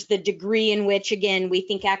measures the degree in which, again, we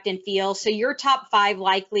think, act, and feel. So your top 5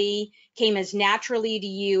 likely came as naturally to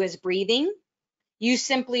you as breathing. You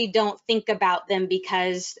simply don't think about them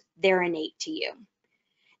because they're innate to you.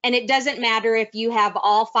 And it doesn't matter if you have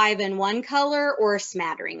all 5 in one color or a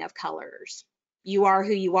smattering of colors. You are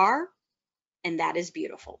who you are, and that is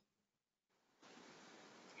beautiful.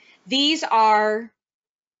 These are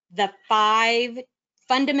the 5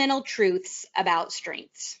 fundamental truths about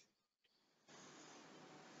strengths.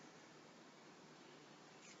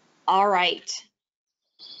 All right.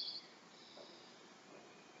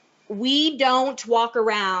 We don't walk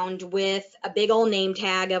around with a big old name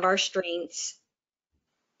tag of our strengths.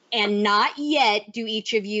 And not yet do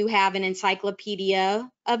each of you have an encyclopedia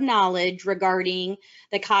of knowledge regarding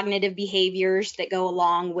the cognitive behaviors that go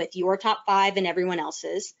along with your top 5 and everyone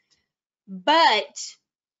else's. But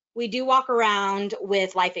we do walk around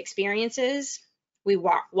with life experiences. We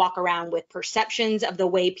walk around with perceptions of the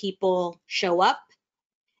way people show up.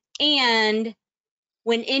 And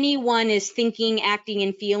when anyone is thinking, acting,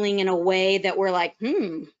 and feeling in a way that we're like,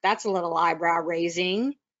 that's a little eyebrow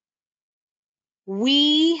raising,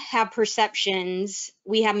 we have perceptions,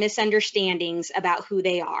 we have misunderstandings about who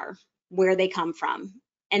they are, where they come from.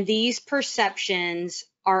 And these perceptions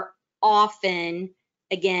are often,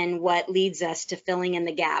 again, what leads us to filling in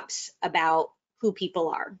the gaps about who people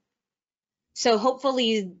are. So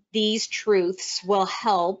hopefully these truths will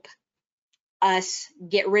help us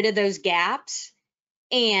get rid of those gaps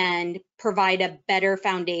and provide a better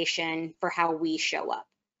foundation for how we show up.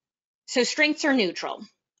 So strengths are neutral.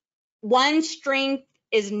 One strength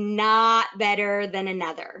is not better than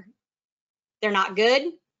another. They're not good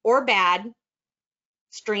or bad.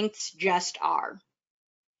 Strengths just are.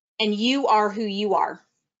 And you are who you are.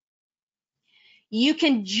 You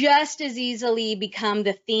can just as easily become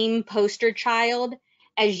the theme poster child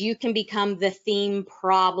as you can become the theme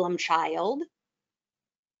problem child,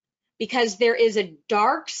 because there is a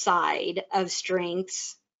dark side of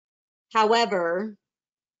strengths. However,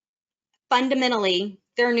 fundamentally,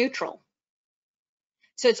 they're neutral.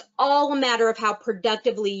 So it's all a matter of how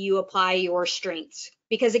productively you apply your strengths.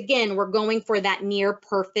 Because again, we're going for that near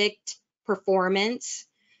perfect performance.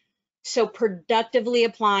 So productively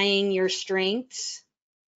applying your strengths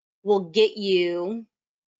will get you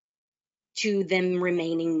to them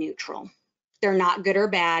remaining neutral. They're not good or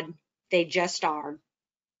bad. They just are.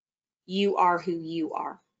 You are who you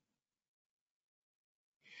are.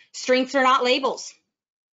 Strengths are not labels.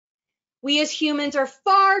 We as humans are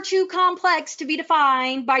far too complex to be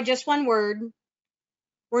defined by just one word.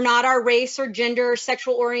 We're not our race or gender or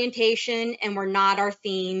sexual orientation, and we're not our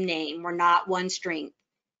theme name. We're not one strength.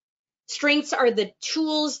 Strengths are the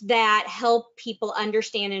tools that help people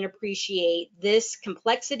understand and appreciate this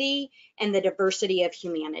complexity and the diversity of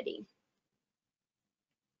humanity.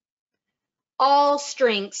 All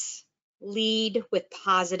strengths lead with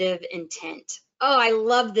positive intent. Oh, I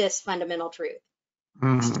love this fundamental truth.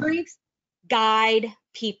 Strengths guide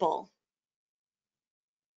people.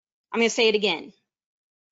 I'm going to say it again.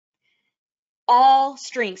 All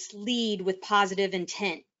strengths lead with positive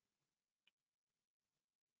intent.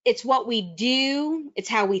 It's what we do, it's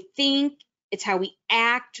how we think, it's how we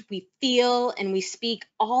act, we feel, and we speak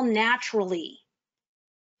all naturally.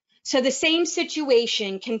 So the same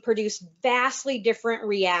situation can produce vastly different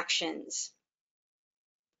reactions.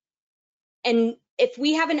 And if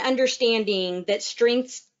we have an understanding that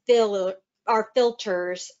strengths are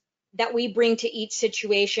filters that we bring to each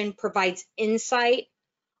situation provides insight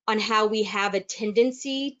on how we have a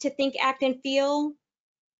tendency to think, act, and feel,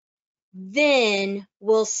 then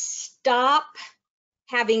we'll stop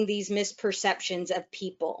having these misperceptions of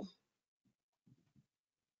people.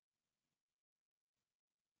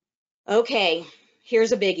 Okay,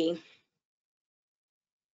 here's a biggie.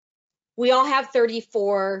 We all have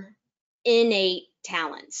 34 innate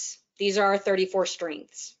talents. These are our 34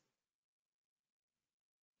 strengths.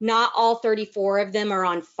 Not all 34 of them are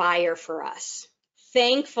on fire for us.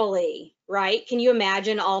 Thankfully, right? Can you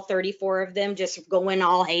imagine all 34 of them just going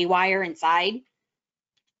all haywire inside?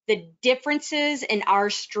 The differences in our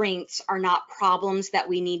strengths are not problems that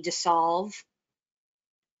we need to solve.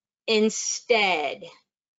 Instead,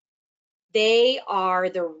 they are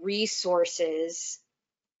the resources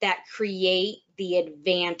that create the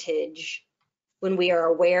advantage when we are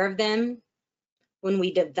aware of them, when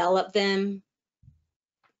we develop them,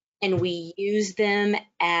 and we use them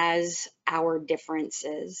as our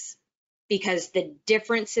differences, because the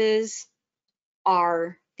differences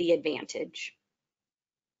are the advantage.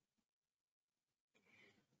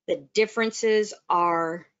 The differences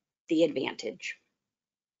are the advantage.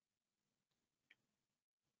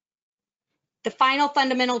 The final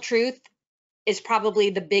fundamental truth is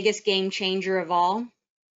probably the biggest game changer of all,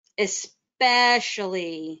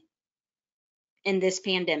 especially in this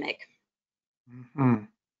pandemic. Mm-hmm.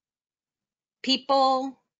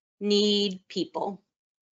 People need people.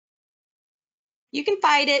 You can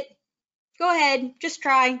fight it. Go ahead, just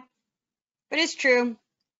try. But it's true.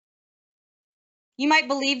 You might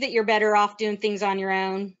believe that you're better off doing things on your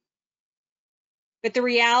own. But the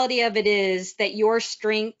reality of it is that your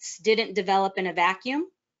strengths didn't develop in a vacuum.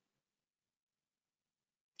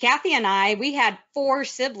 Kathy and I, we had 4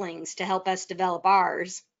 siblings to help us develop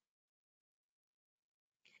ours.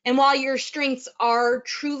 And while your strengths are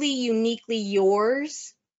truly uniquely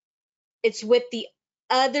yours, it's with the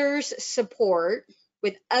others' support,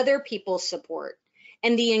 with other people's support,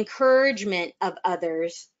 and the encouragement of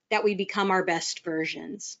others that we become our best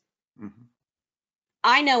versions. Mm-hmm.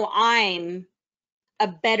 I know I'm a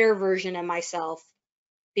better version of myself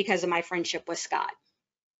because of my friendship with Scott.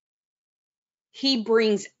 He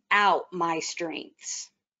brings out my strengths.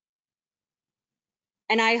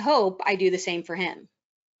 And I hope I do the same for him.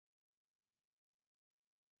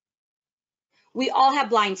 We all have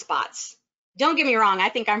blind spots. Don't get me wrong, I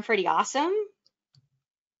think I'm pretty awesome.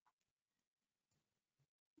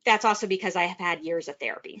 That's also because I have had years of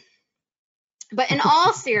therapy. But in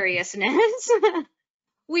all seriousness,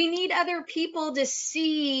 we need other people to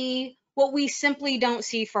see what we simply don't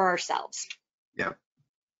see for ourselves. Yep.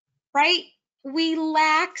 Right? We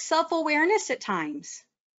lack self-awareness at times.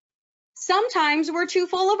 Sometimes we're too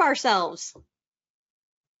full of ourselves.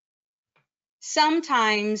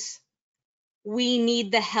 Sometimes we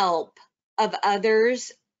need the help of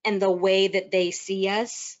others and the way that they see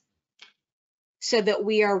us so that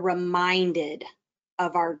we are reminded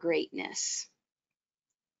of our greatness.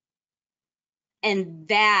 And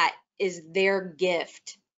that is their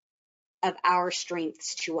gift of our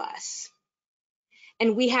strengths to us.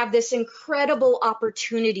 And we have this incredible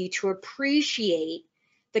opportunity to appreciate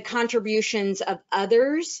the contributions of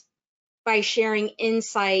others by sharing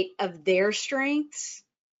insight of their strengths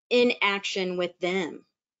in action with them.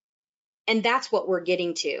 And that's what we're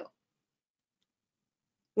getting to.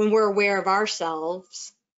 When we're aware of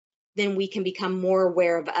ourselves, then we can become more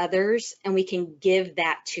aware of others and we can give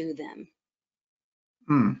that to them.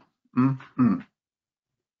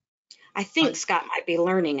 I think Scott might be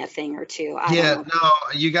learning a thing or two. I don't know. No,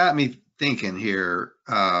 you got me thinking here,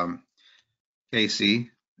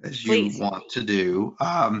 Casey, as Please. you want to do.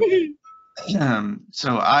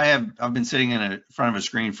 So I've been sitting in front of a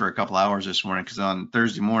screen for a couple hours this morning because on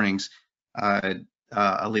Thursday mornings I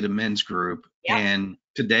lead a men's group, Yep. and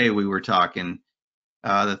today we were talking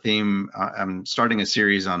the theme. I'm starting a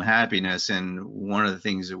series on happiness, and one of the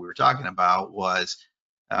things that we were talking about was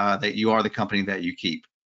that you are the company that you keep,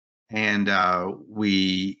 and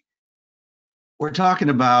we're talking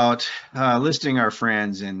about listing our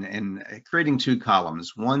friends and creating 2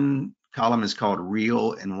 columns. One column is called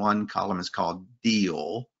real and one column is called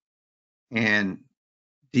deal. And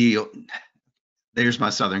deal, there's my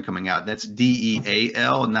Southern coming out. That's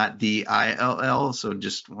DEAL, not DILL. So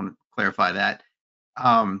just want to clarify that.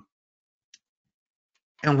 And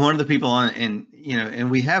one of the people and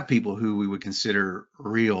we have people who we would consider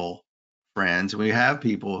real friends. We have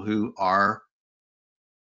people who are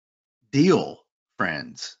deal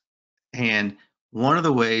friends. And one of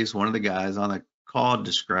the guys on the call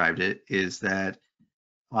described it is that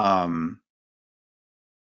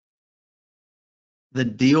the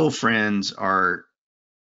deal friends are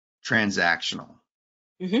transactional.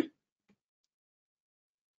 Mm-hmm.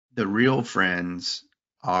 The real friends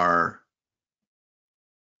are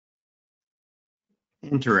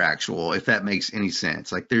interactual, if that makes any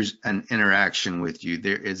sense. Like there's an interaction with you.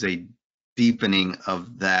 There is a deepening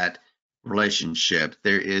of that relationship.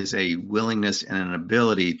 There is a willingness and an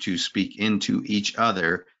ability to speak into each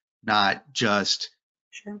other, not just,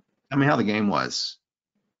 Sure. tell me how the game was,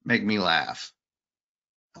 make me laugh.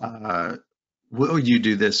 Will you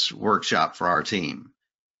do this workshop for our team?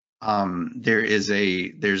 There's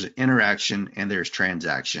interaction and there's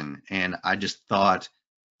transaction. And I just thought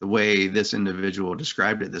the way this individual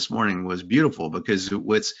described it this morning was beautiful, because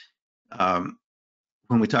when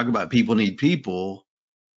we talk about people need people,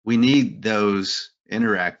 we need those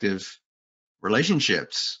interactive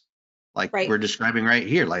relationships. like Right. we're describing right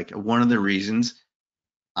here. Like one of the reasons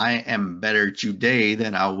I am better today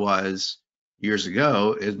than I was years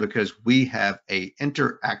ago is because we have a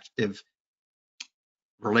interactive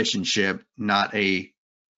relationship, not a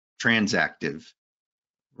transactive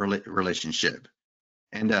relationship.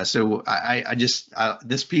 And so I just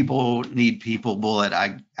this people need people bullet.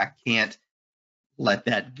 I can't let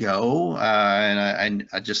that go. And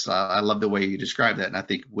I just I love the way you describe that. And I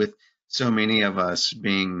think with so many of us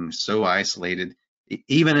being so isolated,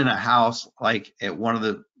 even in a house like at one of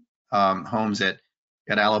the homes at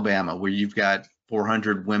Alabama, where you've got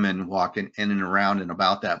 400 women walking in and around and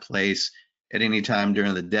about that place at any time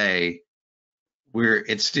during the day, where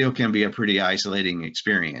it still can be a pretty isolating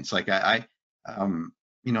experience. Like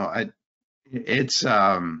you know, it's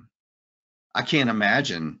I can't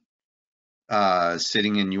imagine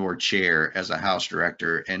sitting in your chair as a house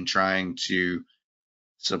director and trying to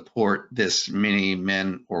support this many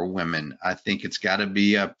men or women. I think it's got to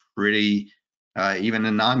be a pretty, even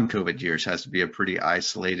in non-COVID years, has to be a pretty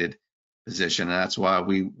isolated position. And that's why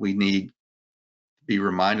we need to be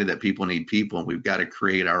reminded that people need people, and we've got to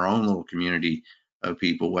create our own little community of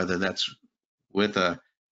people, whether that's with the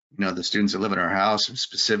students that live in our house, and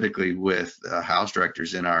specifically with house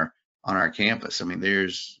directors on our campus. I mean,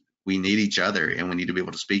 we need each other, and we need to be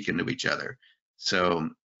able to speak into each other. So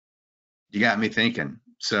you got me thinking.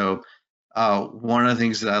 So one of the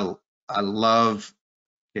things that I love,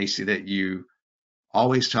 Casey, that you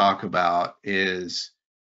always talk about is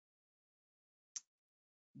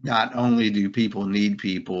not only do people need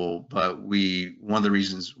people, but one of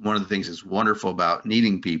the things that's wonderful about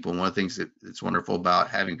needing people, and one of the things that's wonderful about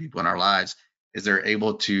having people in our lives is they're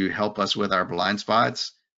able to help us with our blind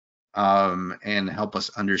spots, and help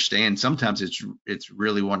us understand. Sometimes it's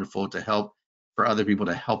really wonderful for other people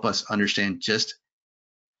to help us understand just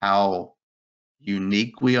how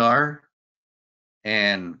unique we are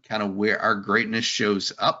and kind of where our greatness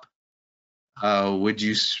shows up. Would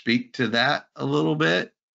you speak to that a little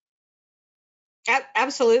bit?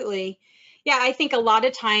 Absolutely. Yeah, I think a lot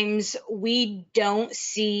of times we don't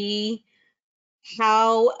see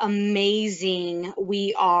how amazing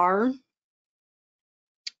we are.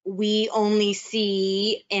 We only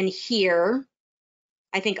see and hear.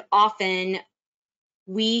 I think often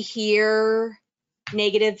we hear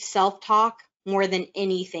negative self-talk more than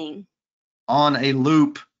anything. On a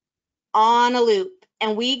loop.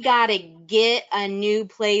 And we got to get a new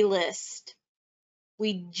playlist.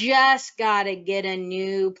 We just got to get a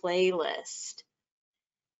new playlist,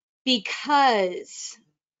 because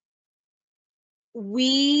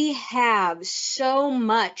we have so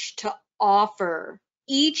much to offer.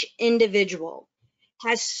 Each individual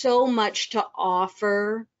has so much to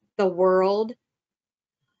offer the world.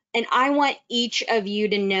 And I want each of you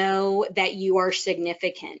to know that you are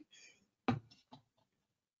significant.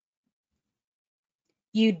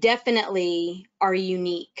 You definitely are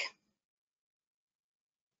unique.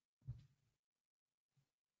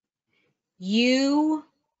 You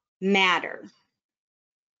matter.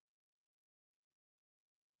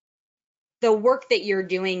 The work that you're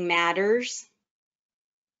doing matters.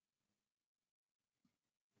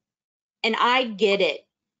 And I get it.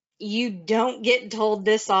 You don't get told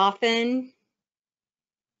this often.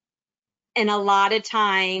 And a lot of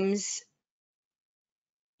times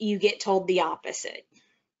you get told the opposite.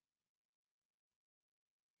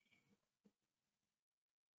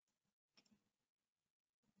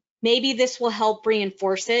 Maybe this will help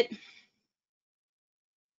reinforce it.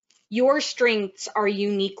 Your strengths are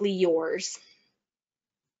uniquely yours.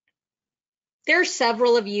 There are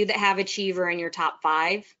several of you that have Achiever in your top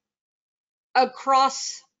 5.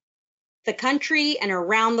 Across the country and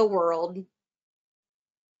around the world,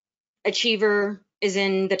 Achiever is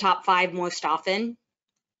in the top 5 most often.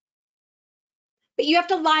 But you have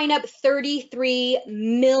to line up 33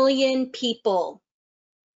 million people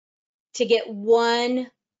to get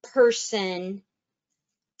one person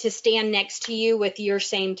to stand next to you with your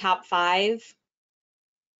same top 5.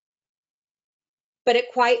 But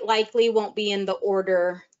it quite likely won't be in the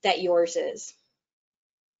order that yours is.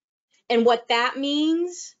 And what that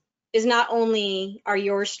means is not only are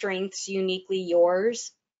your strengths uniquely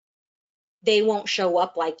yours, they won't show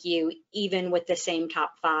up like you, even with the same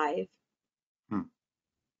top 5.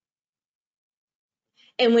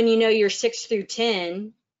 And when you know you're 6 through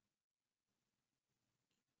 10,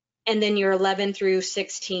 and then you're 11 through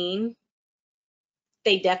 16,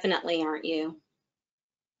 they definitely aren't you.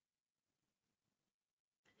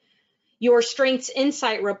 Your Strengths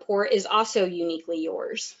Insight report is also uniquely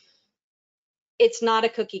yours. It's not a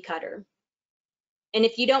cookie cutter. And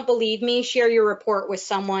if you don't believe me, share your report with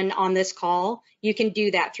someone on this call. You can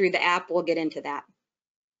do that through the app. We'll get into that.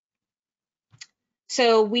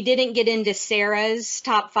 So we didn't get into Sarah's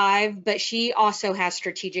top 5, but she also has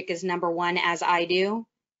strategic as number 1, as I do.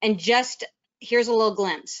 And just here's a little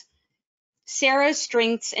glimpse. Sarah's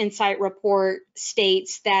Strengths Insight report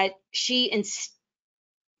states that she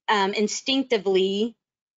instinctively,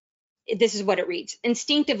 this is what it reads,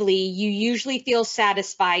 instinctively, you usually feel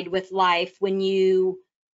satisfied with life when your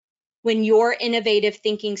innovative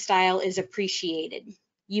thinking style is appreciated.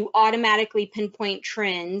 You automatically pinpoint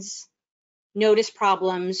trends, notice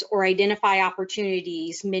problems, or identify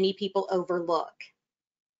opportunities many people overlook.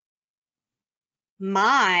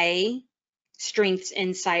 My Strengths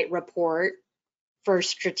Insight report for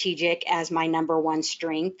strategic as my number 1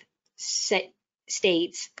 strength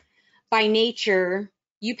states, by nature,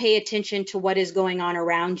 you pay attention to what is going on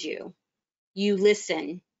around you. You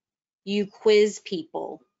listen, you quiz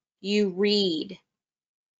people, you read,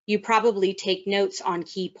 you probably take notes on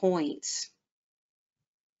key points.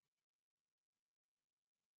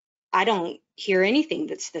 I don't hear anything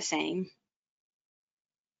that's the same,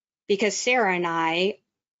 because Sarah and I,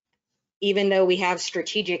 even though we have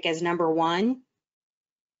strategic as number 1,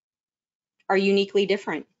 are uniquely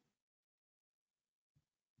different.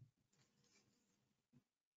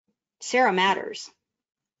 Sarah matters.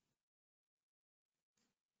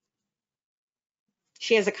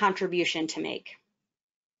 She has a contribution to make.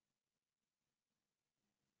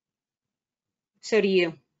 So do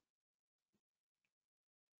you.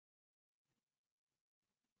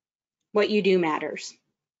 What you do matters.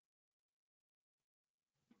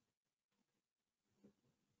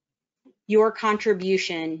 Your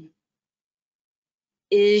contribution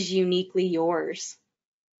is uniquely yours,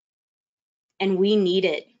 and we need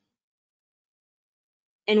it.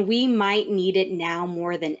 And we might need it now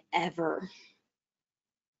more than ever.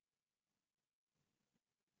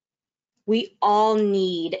 We all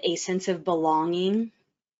need a sense of belonging,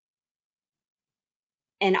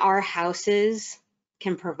 and our houses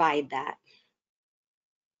can provide that.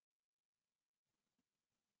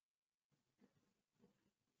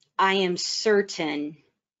 I am certain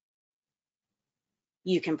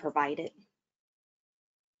you can provide it.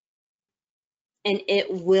 And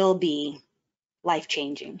it will be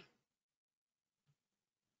life-changing.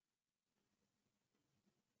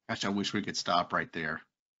 Gosh, I wish we could stop right there.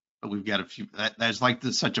 But we've got a few, that's like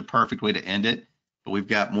such a perfect way to end it, but we've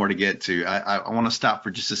got more to get to. I want to stop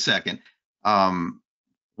for just a second.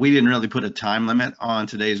 We didn't really put a time limit on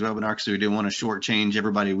today's webinar because we didn't want to shortchange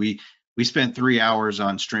everybody. We spent 3 hours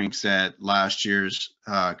on strengths at last year's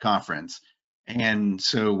conference. And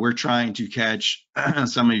so we're trying to catch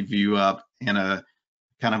some of you up in a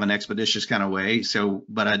kind of an expeditious kind of way. So,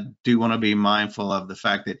 but I do want to be mindful of the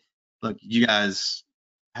fact that, look, you guys,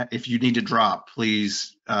 if you need to drop,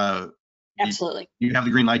 please. Absolutely. You have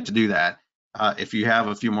the green light to do that. If you have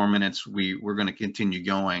a few more minutes, we're going to continue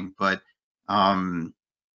going. But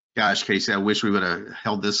gosh, Casey, I wish we would have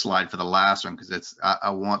held this slide for the last one, because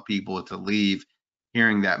I want people to leave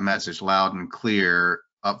hearing that message loud and clear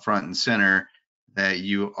up front and center, that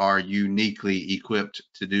you are uniquely equipped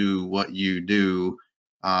to do what you do.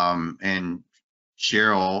 And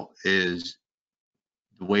Cheryl is,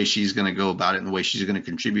 the way she's going to go about it and the way she's going to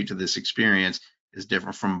contribute to this experience is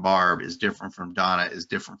different from Barb, is different from Donna, is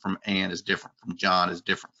different from Ann, is different from John, is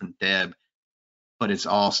different from Deb, but it's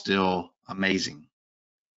all still amazing.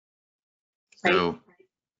 Right. So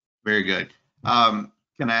very good. Can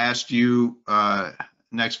I ask you,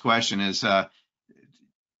 next question is,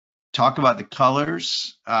 talk about the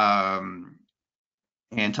colors,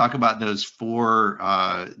 and talk about those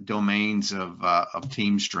 4 domains of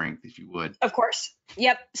team strength, if you would. Of course.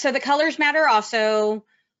 Yep. So the colors matter also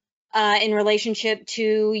in relationship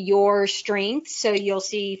to your strengths. So you'll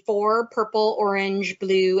see 4: purple, orange,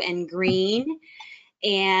 blue, and green.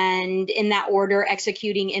 And in that order: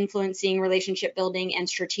 executing, influencing, relationship building, and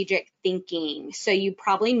strategic thinking. So you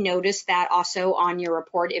probably noticed that also on your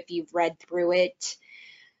report if you've read through it.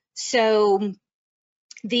 So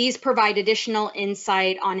these provide additional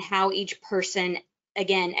insight on how each person,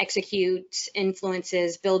 again, executes,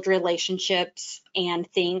 influences, build relationships, and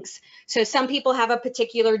thinks. So some people have a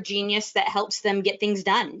particular genius that helps them get things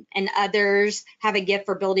done, and others have a gift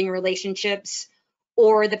for building relationships,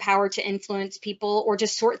 or the power to influence people, or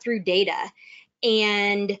just sort through data.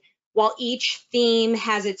 And while each theme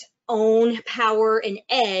has its own power and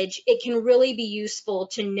edge, it can really be useful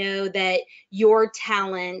to know that your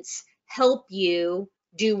talents help you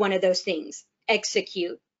do one of those things: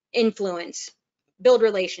 execute, influence, build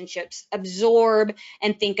relationships, absorb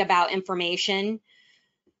and think about information.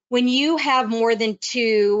 When you have more than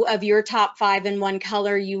 2 of your top 5 in one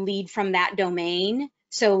color, you lead from that domain.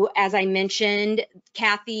 So as I mentioned,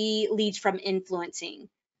 Kathy leads from influencing.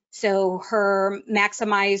 So her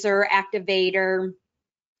maximizer, activator,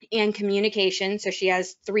 and communication. So she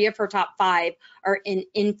has 3 of her top 5 are in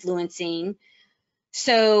influencing.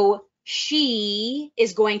 So she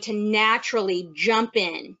is going to naturally jump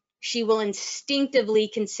in. She will instinctively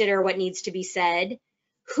consider what needs to be said,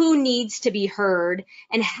 who needs to be heard,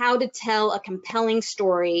 and how to tell a compelling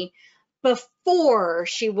story before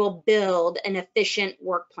she will build an efficient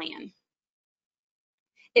work plan.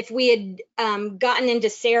 If we had gotten into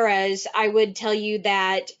Sarah's, I would tell you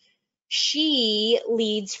that she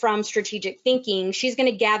leads from strategic thinking. She's going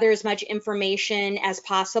to gather as much information as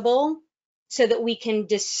possible so that we can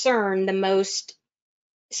discern the most,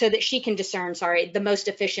 so that she can discern, the most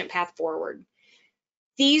efficient path forward.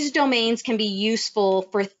 These domains can be useful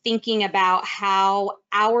for thinking about how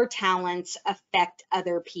our talents affect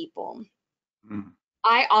other people. Mm.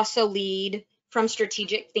 I also lead from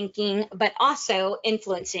strategic thinking, but also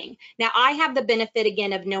influencing. Now, I have the benefit,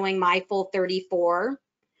 again, of knowing my full 34.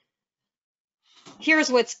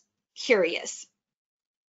 Here's what's curious.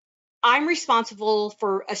 I'm responsible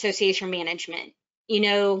for association management, you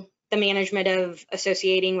know, the management of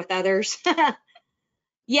associating with others.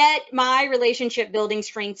 Yet my relationship building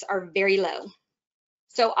strengths are very low.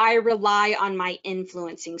 So I rely on my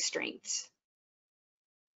influencing strengths.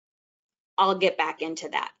 I'll get back into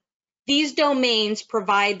that. These domains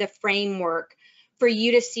provide the framework for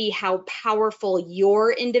you to see how powerful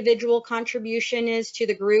your individual contribution is to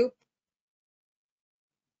the group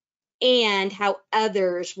and how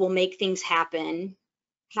others will make things happen,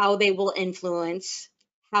 how they will influence,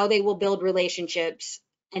 how they will build relationships,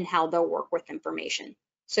 and how they'll work with information.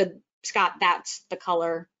 So Scott, that's the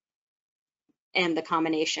color and the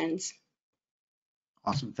combinations.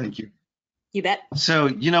 Awesome, thank you. You bet. So,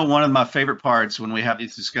 you know, one of my favorite parts when we have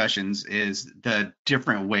these discussions is the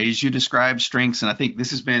different ways you describe strengths. And I think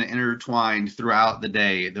this has been intertwined throughout the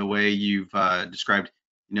day, the way you've described,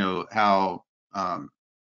 you know, how the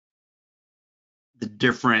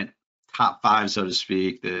different top 5, so to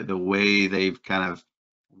speak, the way they've kind of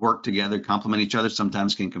worked together, complement each other,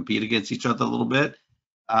 sometimes can compete against each other a little bit.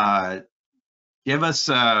 Give us,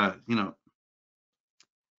 you know,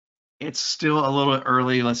 it's still a little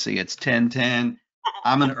early. Let's see, it's 10:10.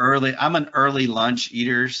 I'm an early lunch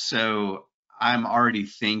eater, so I'm already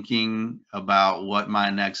thinking about what my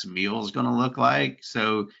next meal is going to look like.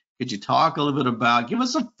 So could you talk a little bit about, give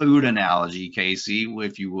us a food analogy, Casey,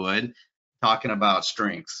 if you would, talking about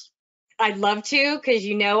strengths. I'd love to, because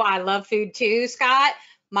you know I love food too, Scott.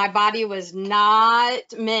 My body was not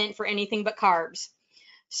meant for anything but carbs.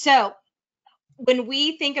 So when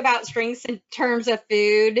we think about strengths in terms of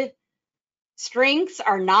food, strengths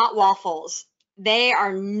are not waffles. They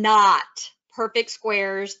are not perfect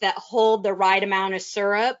squares that hold the right amount of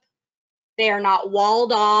syrup. They are not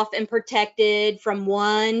walled off and protected from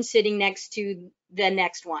one sitting next to the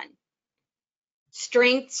next one.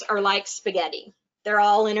 Strengths are like spaghetti. They're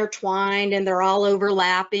all intertwined and they're all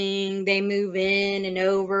overlapping. They move in and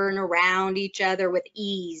over and around each other with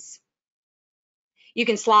ease. You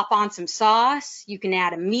can slop on some sauce. You can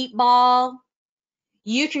add a meatball.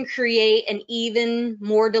 You can create an even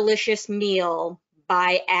more delicious meal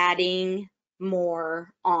by adding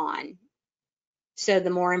more on. So the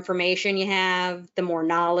more information you have, the more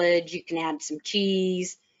knowledge. You can add some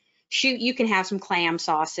cheese. Shoot, you can have some clam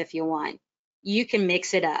sauce if you want. You can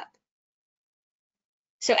mix it up.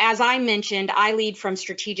 So as I mentioned, I lead from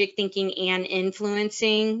strategic thinking and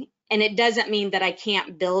influencing, and it doesn't mean that I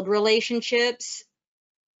can't build relationships.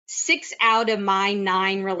 6 out of my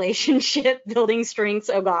 9 relationship building strengths,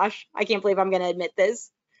 oh gosh, I can't believe I'm going to admit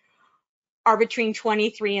this, are between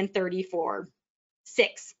 23 and 34.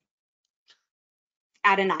 6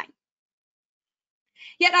 out of 9.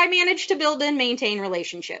 Yet I manage to build and maintain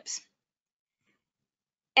relationships.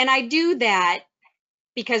 And I do that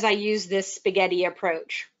because I use this spaghetti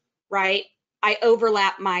approach, right? I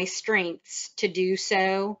overlap my strengths to do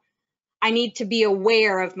so. I need to be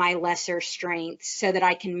aware of my lesser strengths so that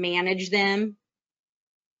I can manage them.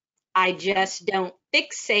 I just don't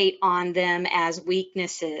fixate on them as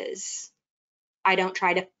weaknesses. I don't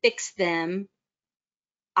try to fix them.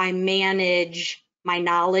 I manage my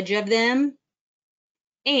knowledge of them,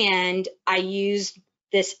 and I use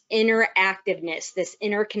this interactiveness, this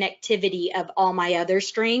interconnectivity of all my other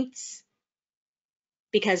strengths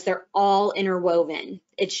because they're all interwoven.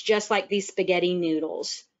 It's just like these spaghetti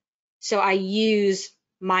noodles. So I use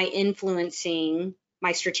my influencing,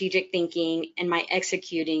 my strategic thinking, and my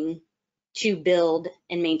executing to build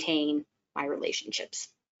and maintain my relationships.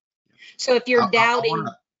 So if you're doubting,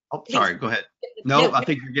 oh, sorry, go ahead. No, I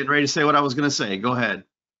think you're getting ready to say what I was going to say. Go ahead.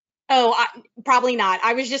 Oh, probably not.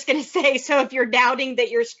 I was just going to say, so if you're doubting that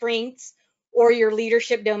your strengths or your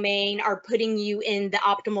leadership domain are putting you in the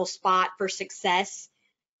optimal spot for success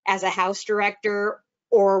as a house director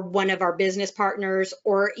or one of our business partners,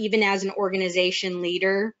 or even as an organization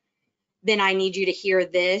leader, then I need you to hear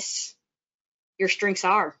this. Your strengths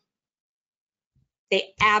are.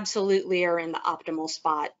 They absolutely are in the optimal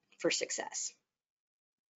spot for success.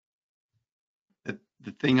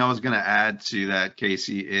 The thing I was going to add to that,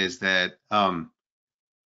 Casey, is that I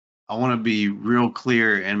want to be real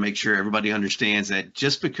clear and make sure everybody understands that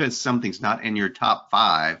just because something's not in your top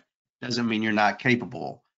 5 doesn't mean you're not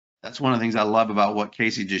capable. That's one of the things I love about what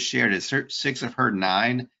Casey just shared is 6 of her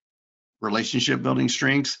 9 relationship building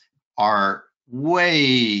strengths are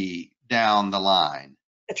way down the line.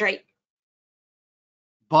 That's right.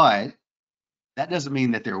 But that doesn't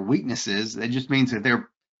mean that they're weaknesses. It just means that they're,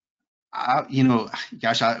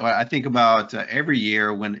 gosh, I think about every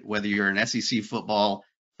year whether you're an SEC football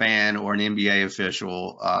fan or an NBA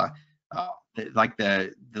official, like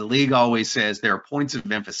the league always says there are points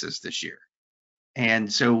of emphasis this year.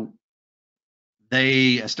 And so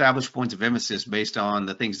they establish points of emphasis based on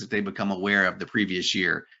the things that they become aware of the previous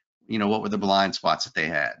year. What were the blind spots that they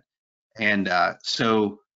had? And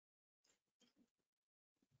so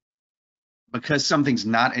because something's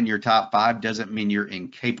not in your top 5 doesn't mean you're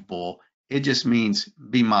incapable. It just means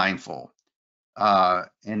be mindful.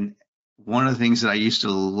 And one of the things that I used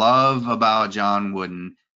to love about John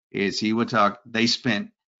Wooden is he would talk, they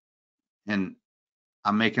spent, and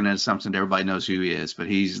I'm making an assumption that everybody knows who he is, but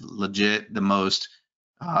he's legit the most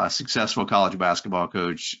successful college basketball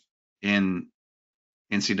coach in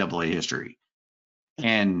NCAA history.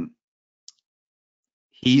 And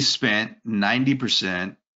he spent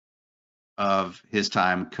 90% of his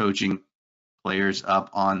time coaching players up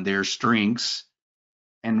on their strengths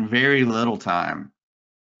and very little time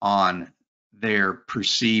on their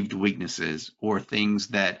perceived weaknesses or things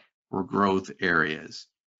that were growth areas.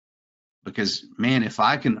 Because, man, if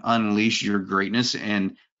I can unleash your greatness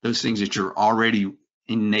and those things that you're already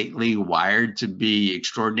innately wired to be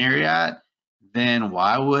extraordinary at, then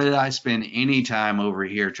why would I spend any time over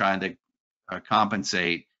here trying to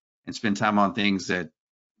compensate and spend time on things that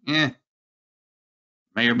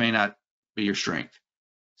may or may not be your strength?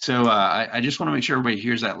 So I just want to make sure everybody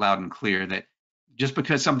hears that loud and clear, that just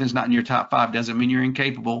because something's not in your top 5 doesn't mean you're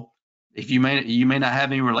incapable. If you may not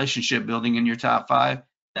have any relationship building in your top 5,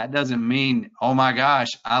 that doesn't mean, oh my gosh,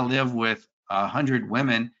 I live with 100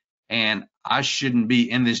 women and I shouldn't be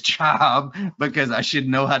in this job because I should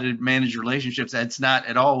know how to manage relationships. That's not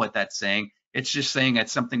at all what that's saying. It's just saying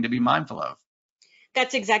that's something to be mindful of.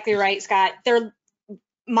 That's exactly right, Scott.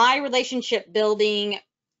 My relationship building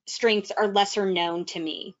strengths are lesser known to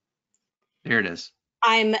me. There it is.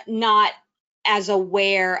 I'm not as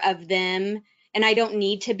aware of them, and I don't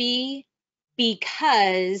need to be,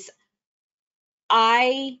 because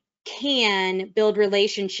I can build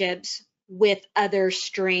relationships with other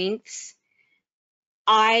strengths.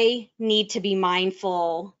 I need to be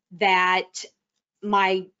mindful that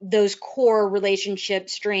those core relationship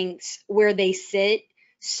strengths, where they sit,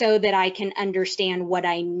 so that I can understand what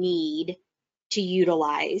I need to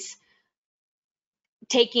utilize.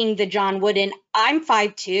 Taking the John Wooden, I'm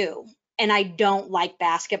 5'2", and I don't like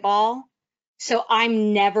basketball, so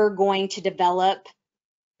I'm never going to develop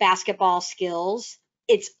basketball skills.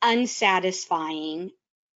 It's unsatisfying.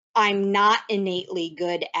 I'm not innately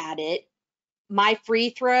good at it. My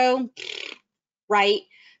free throw, right?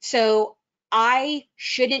 So I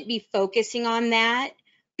shouldn't be focusing on that,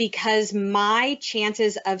 because my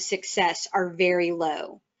chances of success are very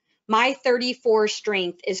low. My 34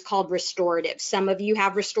 strength is called restorative. Some of you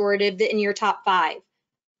have restorative in your top 5.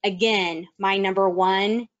 Again, my number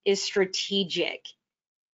 1 is strategic.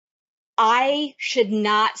 I should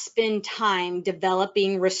not spend time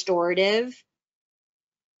developing restorative,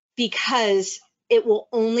 because it will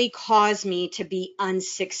only cause me to be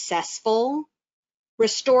unsuccessful.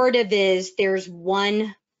 Restorative is there's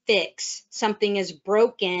one fix. Something is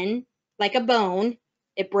broken, like a bone.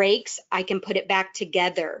 It breaks, I can put it back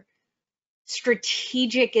together.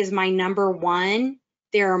 Strategic is my number 1.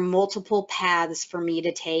 There are multiple paths for me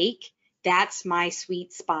to take. That's my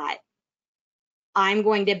sweet spot. I'm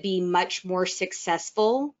going to be much more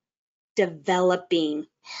successful developing,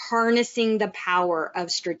 harnessing the power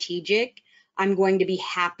of strategic. I'm going to be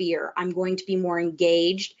happier. I'm going to be more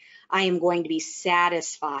engaged. I am going to be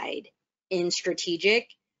satisfied in strategic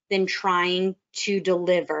than trying to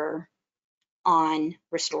deliver on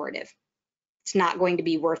restorative. It's not going to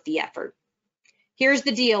be worth the effort. Here's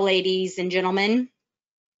the deal, ladies and gentlemen.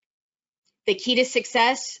 The key to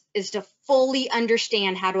success is to fully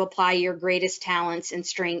understand how to apply your greatest talents and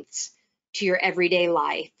strengths to your everyday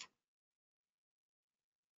life.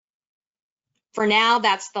 For now,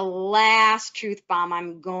 that's the last truth bomb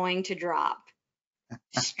I'm going to drop.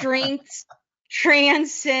 Strengths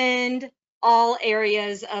transcend all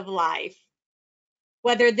areas of life.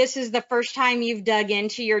 Whether this is the first time you've dug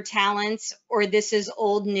into your talents or this is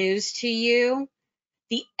old news to you,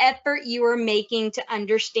 the effort you are making to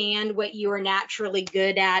understand what you are naturally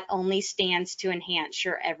good at only stands to enhance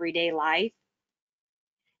your everyday life.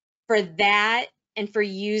 For that, and for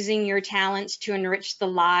using your talents to enrich the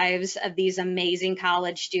lives of these amazing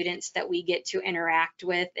college students that we get to interact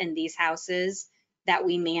with in these houses that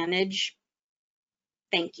we manage,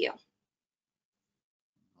 thank you.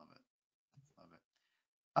 Love it.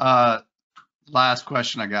 Love it. Last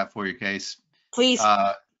question I got for you, Case. Please.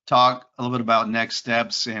 Talk a little bit about next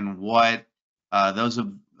steps and what those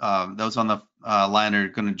on the line are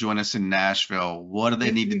going to join us in Nashville. What do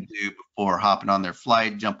they need to do before hopping on their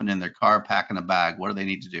flight, jumping in their car, packing a bag? What do they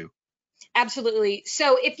need to do? Absolutely.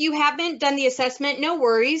 So if you haven't done the assessment, no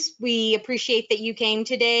worries. We appreciate that you came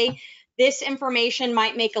today. This information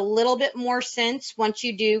might make a little bit more sense once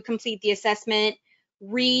you do complete the assessment.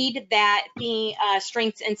 Read that the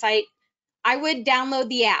Strengths Insight. I would download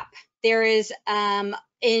the app. There is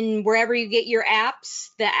in wherever you get your apps,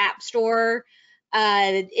 the App Store.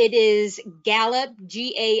 It is Gallup,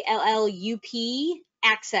 Gallup,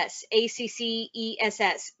 Access,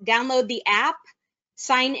 ACCESS. Download the app,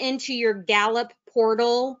 sign into your Gallup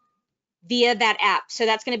portal via that app. So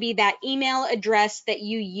that's going to be that email address that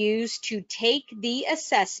you use to take the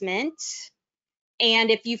assessment.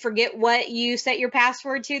 And if you forget what you set your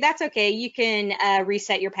password to, that's okay. You can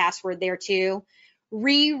reset your password there too.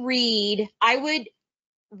 I would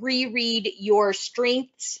reread your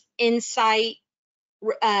Strengths Insight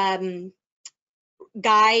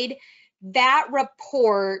guide. That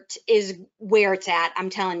report is where it's at. I'm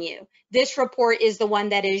telling you, this report is the one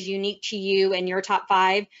that is unique to you and your top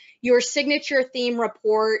 5. Your signature theme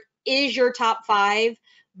report is your top 5,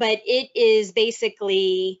 but it is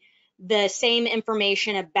basically the same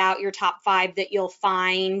information about your top 5 that you'll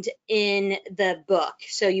find in the book.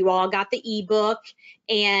 So you all got the ebook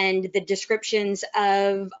and the descriptions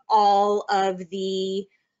of all of the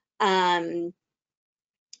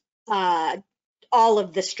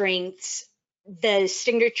strengths, the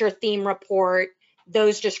signature theme report.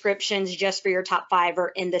 Those descriptions just for your top 5 are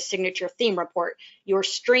in the signature theme report. Your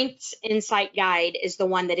Strengths Insight Guide is the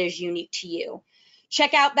one that is unique to you.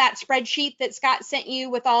 Check out that spreadsheet that Scott sent you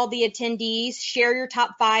with all the attendees. Share your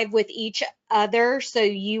top 5 with each other. So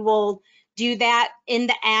you will do that in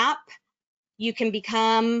the app. We can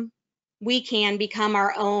become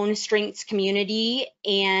our own strengths community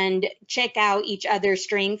and check out each other's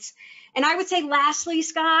strengths. And I would say lastly,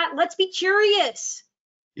 Scott, let's be curious.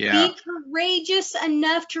 Yeah. Be courageous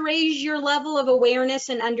enough to raise your level of awareness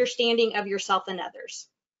and understanding of yourself and others.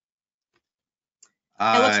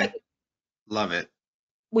 I love it.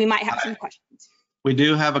 We might have some questions. We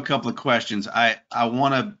do have a couple of questions. I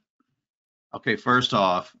want to, okay, first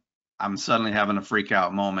off, I'm suddenly having a freak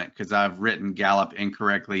out moment because I've written Gallup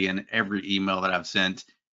incorrectly in every email that I've sent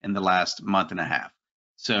in the last month and a half.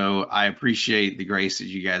 So I appreciate the grace that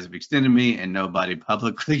you guys have extended me and nobody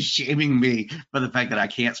publicly shaming me for the fact that I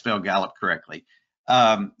can't spell Gallup correctly.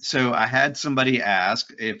 So I had somebody ask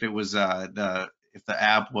if it was if the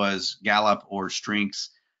app was Gallup or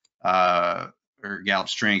Strengths or Gallup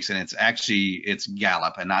Strengths, and it's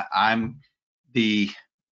Gallup, and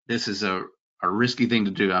this is a risky thing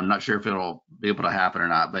to do. I'm not sure if it'll be able to happen or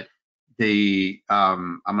not, but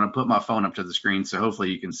I'm going to put my phone up to the screen so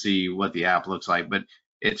hopefully you can see what the app looks like. But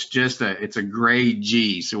it's a gray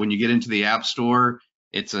G. So when you get into the App Store,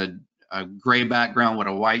 it's a gray background with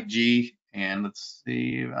a white G. And let's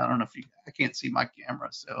see, I don't know if I can't see my camera,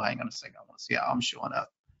 so hang on a second. I want to see how I'm showing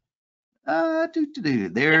up.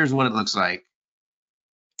 There's what it looks like.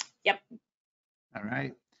 Yep. All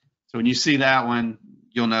right. So when you see that one,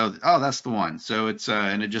 you'll know, oh, that's the one. So it's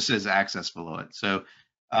and it just says Access below it. So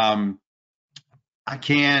I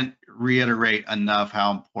can't reiterate enough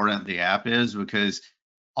how important the app is, because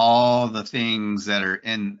all the things that are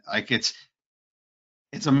in, like, it's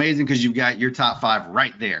amazing because you've got your top 5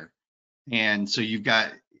 right there. And so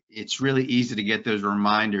it's really easy to get those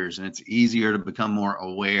reminders, and it's easier to become more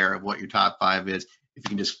aware of what your top 5 is if you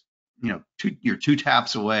can just, you're 2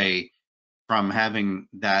 taps away from having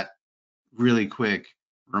that really quick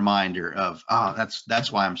reminder of, oh,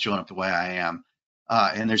 that's why I'm showing up the way I am.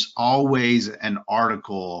 And there's always an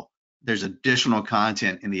article, there's additional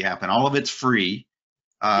content in the app, and all of it's free.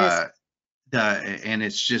 uh, and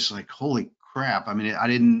it's just like, holy crap. I mean,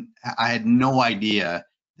 I had no idea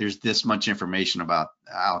there's this much information about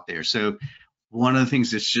out there. So one of the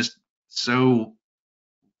things that's just so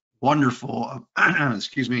wonderful,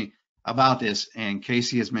 excuse me, about this, and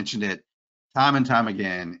Casey has mentioned it time and time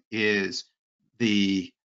again, is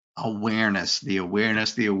the awareness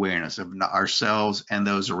of ourselves and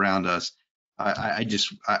those around us.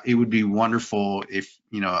 It would be wonderful if,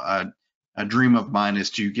 a dream of mine is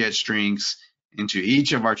to get strengths into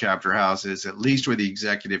each of our chapter houses, at least with the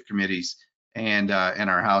executive committees and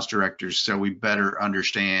our house directors, so we better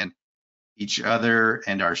understand each other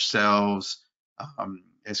and ourselves.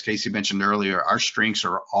 As Casey mentioned earlier, our strengths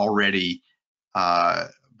are already, by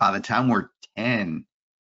the time we're 10,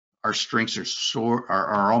 our strengths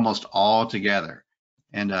are almost all together,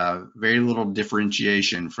 and very little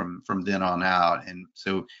differentiation from then on out. And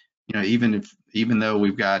so, even though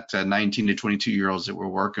we've got 19 to 22-year-olds that we're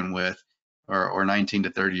working with, or 19 to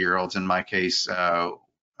 30-year-olds in my case, I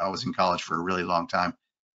was in college for a really long time.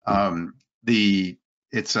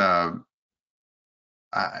 It's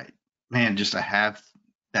just to have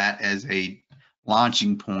that as a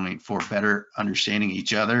launching point for better understanding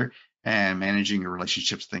each other and managing your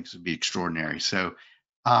relationships, things would be extraordinary. So,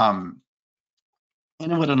 and it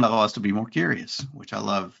would allow us to be more curious, which I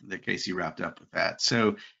love that Casey wrapped up with that.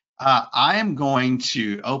 So, I am going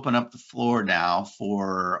to open up the floor now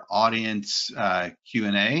for audience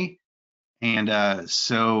Q&A. And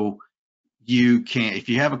so you can, if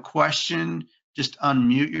you have a question, just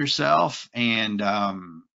unmute yourself, and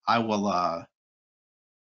I will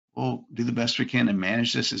we'll do the best we can to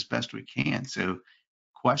manage this as best we can. So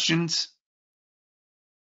questions?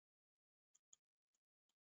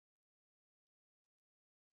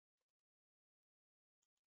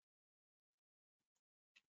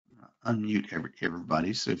 Unmute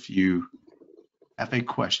everybody. So if you have a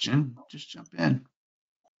question, just jump in.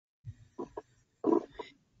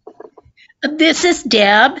 This is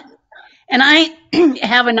Deb, and I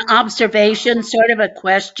have an observation, sort of a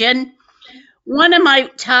question. One of my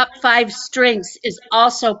top 5 strengths is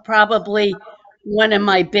also probably one of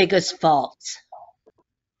my biggest faults.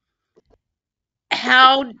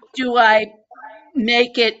 How do I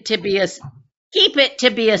make it to be keep it to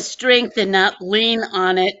be a strength and not lean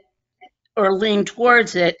on it or lean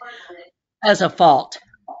towards it as a fault?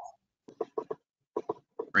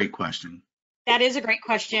 Great question. That is a great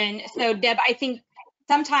question. So, Deb, I think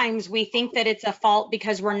sometimes we think that it's a fault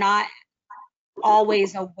because we're not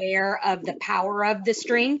always aware of the power of the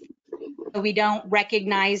strength. So we don't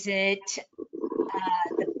recognize it,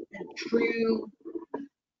 the true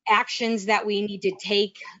actions that we need to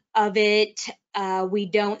take of it. We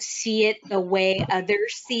don't see it the way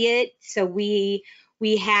others see it. So we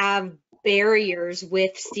have barriers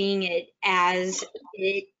with seeing it as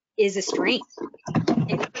it is a strength.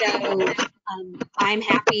 And so I'm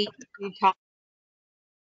happy to talk.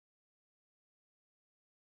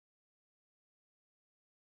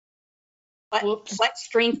 What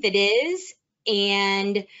strength it is,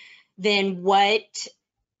 and then what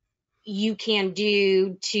you can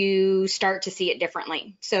do to start to see it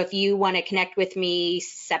differently. So if you want to connect with me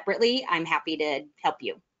separately, I'm happy to help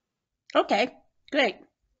you. Okay, great.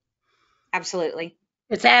 Absolutely.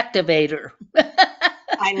 It's activator.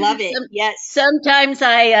 I love it. Yes. Sometimes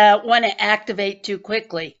I want to activate too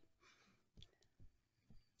quickly.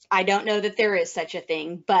 I don't know that there is such a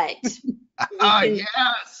thing, but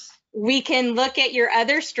Yes. We can look at your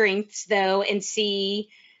other strengths though and see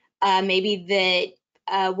maybe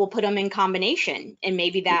that we'll put them in combination, and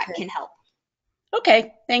maybe that can help.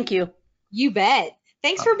 Okay, thank you. You bet.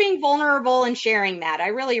 Thanks for being vulnerable and sharing that. I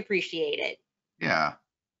really appreciate it. Yeah.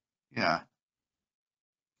 Yeah.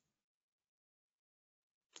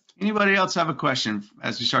 Anybody else have a question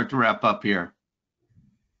as we start to wrap up here?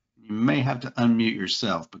 You may have to unmute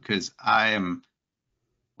yourself, because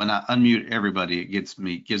when I unmute everybody, it gives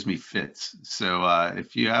me fits. So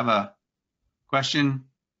if you have a question,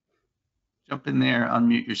 jump in there,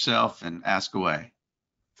 unmute yourself, and ask away.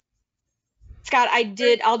 Scott,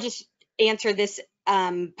 I'll just answer this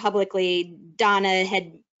publicly. Donna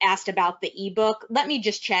had asked about the ebook. Let me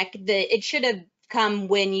just check. It should have come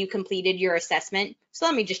when you completed your assessment. So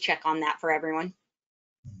let me just check on that for everyone.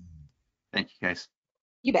 Thank you, guys.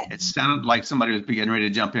 You bet. It sounded like somebody was getting ready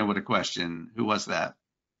to jump in with a question. Who was that?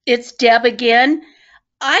 It's Deb again.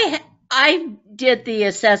 I did the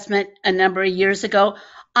assessment a number of years ago.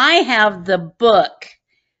 I have the book.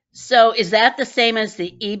 So is that the same as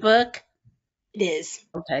the ebook? It is.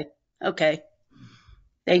 Okay.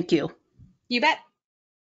 Thank you. You bet.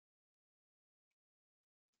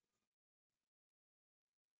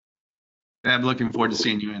 I'm looking forward to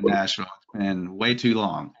seeing you in Nashville. It's been way too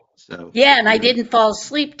long. So Yeah, and I didn't fall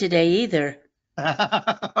asleep today either.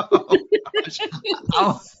 oh,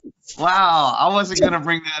 wow, I wasn't gonna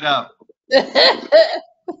bring that up.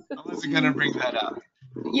 I wasn't gonna bring that up.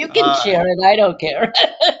 You can share it. I don't care.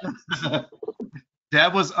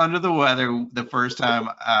 Deb was under the weather the first time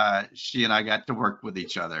she and I got to work with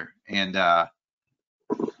each other, and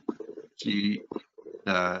she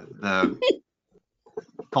the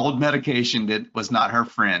cold medication that was not her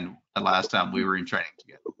friend the last time we were in training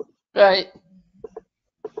together. Right.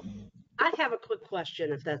 I have a quick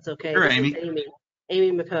question, if that's okay. Sure, This Amy. is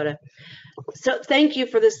Amy Makota. So thank you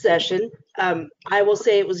for this session. I will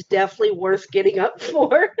say it was definitely worth getting up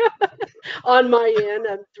for on my end.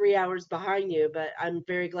 I'm 3 hours behind you, but I'm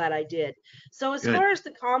very glad I did. So as Good. far as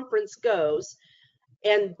the conference goes,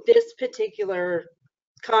 and this particular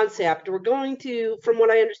concept, we're going to, from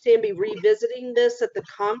what I understand, be revisiting this at the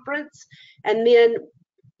conference. And then,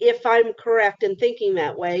 if I'm correct in thinking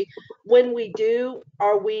that way, when we do,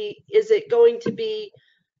 is it going to be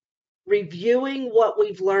reviewing what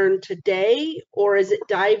we've learned today, or is it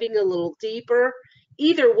diving a little deeper?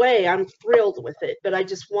 Either way, I'm thrilled with it, but I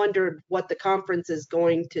just wondered what the conference is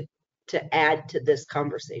going to add to this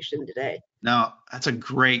conversation today. Now, that's a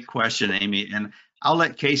great question, Amy, and I'll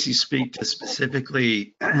let Casey speak to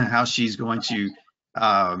specifically how she's going to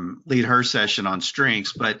lead her session on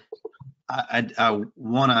strengths, but I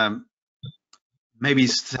want to maybe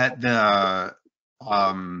set the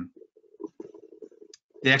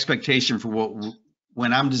expectation for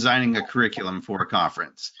when I'm designing a curriculum for a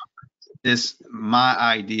conference. My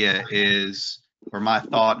idea is, or my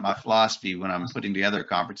thought, my philosophy when I'm putting together a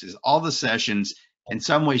conference is all the sessions in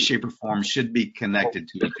some way, shape, or form should be connected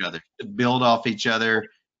to each other, should build off each other,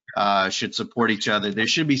 should support each other. There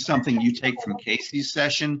should be something you take from Casey's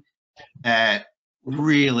session that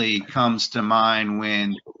really comes to mind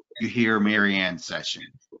when you hear Marianne's session,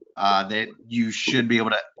 that you should be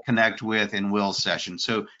able to connect with in Will's session.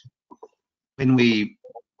 So when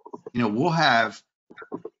we'll have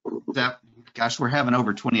that, gosh, we're having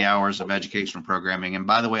over 20 hours of educational programming. And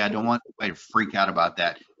by the way, I don't want anybody to freak out about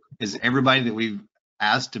that, because everybody that we've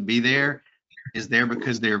asked to be there is there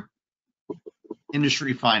because they're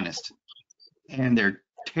industry finest and they're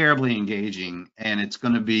terribly engaging, and it's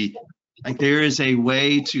going to be like there is a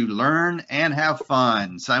way to learn and have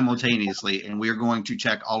fun simultaneously, and we're going to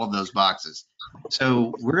check all of those boxes.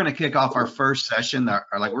 So we're going to kick off our first session, or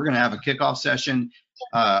we're going to have a kickoff session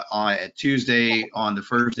on Tuesday on the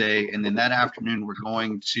first day, and then that afternoon we're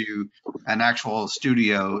going to an actual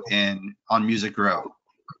studio on Music Row,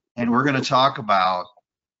 and we're going to talk about,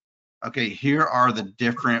 okay, here are the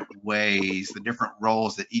different ways, the different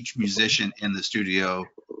roles that each musician in the studio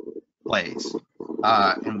plays.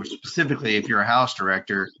 And specifically, if you're a house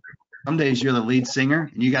director, some days you're the lead singer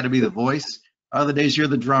and you got to be the voice. Other days you're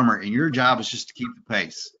the drummer and your job is just to keep the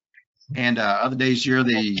pace. And other days you're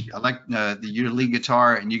the lead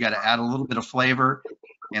guitar and you got to add a little bit of flavor.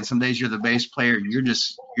 And some days you're the bass player and you're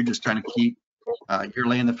just trying to keep you're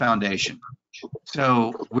laying the foundation.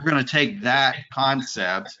 So we're going to take that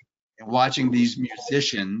concept and watching these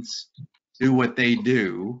musicians do what they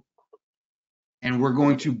do, and we're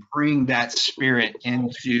going to bring that spirit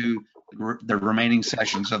into the remaining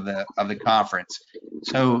sessions of the conference.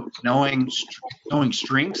 So knowing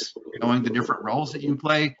strengths, knowing the different roles that you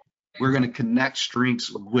play, we're going to connect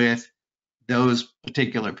strengths with those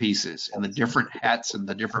particular pieces and the different hats and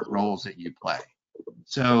the different roles that you play.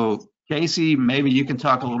 So Casey, maybe you can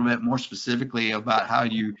talk a little bit more specifically about how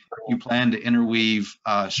you plan to interweave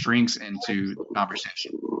strengths into the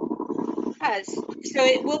conversation. Yes. So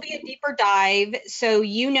it will be a deeper dive. So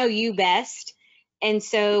you know you best. And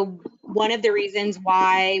so one of the reasons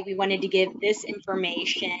why we wanted to give this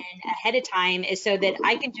information ahead of time is so that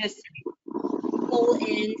I can just pull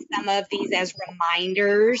in some of these as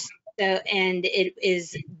reminders. So, and it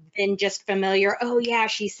is then just familiar. Oh yeah,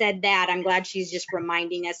 she said that. I'm glad she's just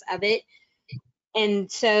reminding us of it.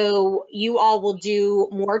 And so you all will do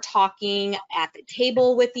more talking at the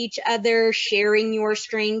table with each other, sharing your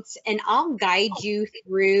strengths, and I'll guide you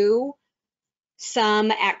through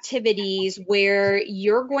some activities where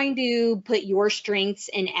you're going to put your strengths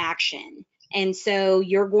in action. And so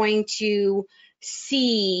you're going to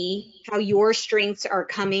see how your strengths are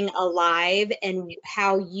coming alive and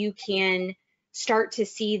how you can start to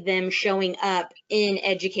see them showing up in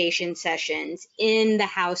education sessions, in the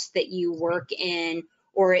house that you work in,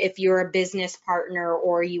 or if you're a business partner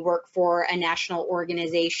or you work for a national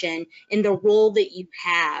organization, in the role that you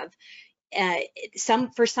have.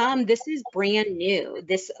 For some, this is brand new,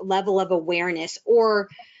 this level of awareness, or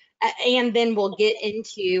And then we'll get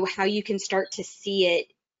into how you can start to see it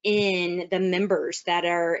in the members that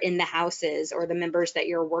are in the houses or the members that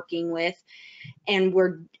you're working with. And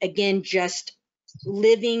we're, again, just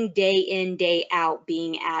living day in, day out,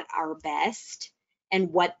 being at our best,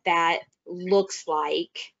 and what that looks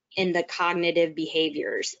like in the cognitive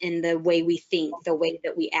behaviors, in the way we think, the way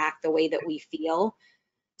that we act, the way that we feel.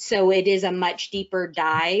 So it is a much deeper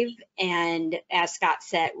dive, and as Scott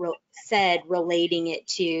said, relating it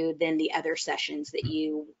to then the other sessions that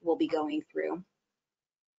you will be going through.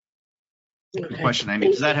 Good question, Amy.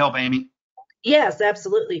 Does that help, Amy? Yes,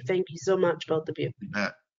 absolutely. Thank you so much, both of you. You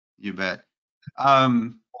bet. You bet.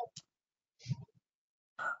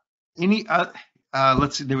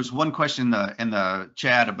 Let's see. There was one question in the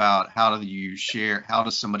chat about how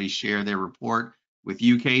does somebody share their report with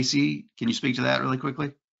you, Casey? Can you speak to that really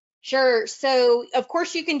quickly? Sure. So of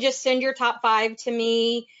course you can just send your top 5 to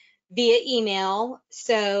me via email.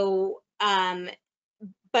 So,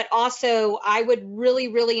 but also I would really,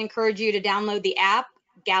 really encourage you to download the app,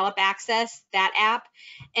 Gallup Access, that app.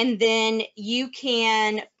 And then you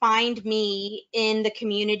can find me in the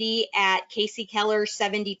community at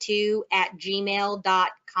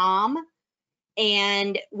caseykeller72@gmail.com.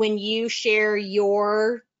 And when you share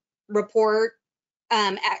your report,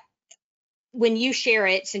 when you share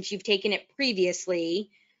it, since you've taken it previously,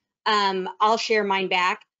 I'll share mine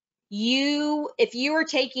back. If you are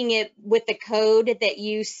taking it with the code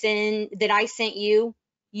that I sent you,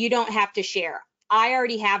 you don't have to share. I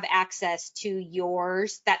already have access to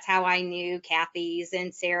yours. That's how I knew Kathy's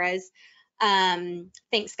and Sarah's.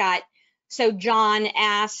 Thanks, Scott. So John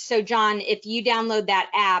asked, John, if you download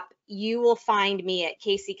that app, you will find me at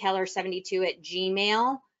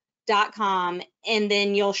caseykeller72@gmail.com, and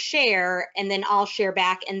then you'll share, and then I'll share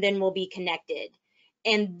back, and then we'll be connected.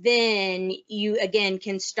 And then you, again,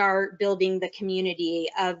 can start building the community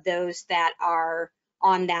of those that are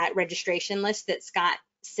on that registration list that Scott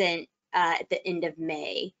sent at the end of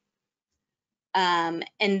May. And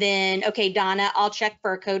then, okay, Donna, I'll check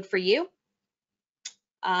for a code for you.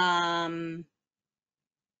 Well,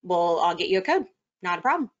 I'll get you a code, not a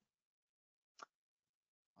problem.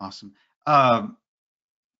 Awesome.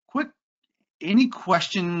 Any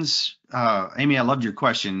questions? Amy, I loved your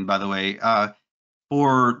question, by the way.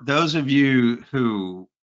 For those of you who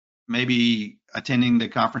may be attending the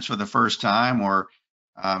conference for the first time, or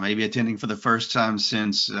maybe attending for the first time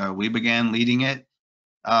since we began leading it,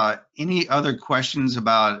 any other questions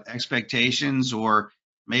about expectations, or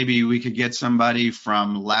maybe we could get somebody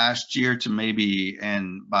from last year to maybe,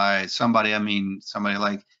 and by somebody, I mean somebody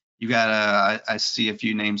like, you got I see a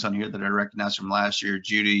few names on here that I recognize from last year: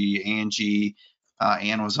 Judy, Angie,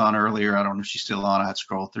 Ann was on earlier. I don't know if she's still on. I had to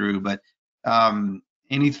scroll through, but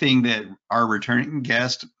anything that our returning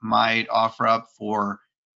guest might offer up for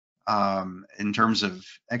in terms of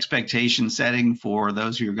expectation setting for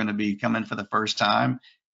those who are going to be coming for the first time.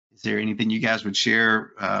 Is there anything you guys would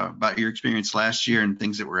share about your experience last year and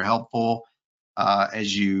things that were helpful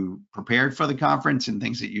as you prepared for the conference, and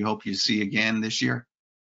things that you hope you see again this year?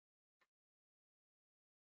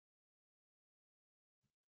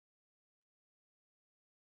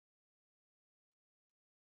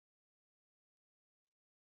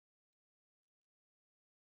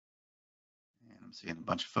 I'm seeing a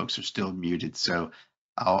bunch of folks are still muted, so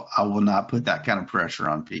I will not put that kind of pressure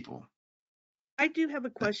on people. I do have a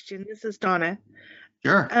question. This is Donna.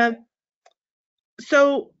 Sure.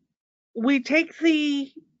 So we take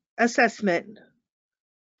the assessment,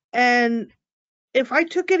 and if I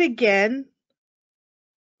took it again,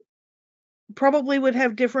 probably would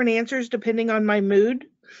have different answers depending on my mood.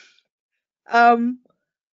 Does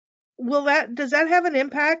that have an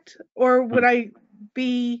impact, or would I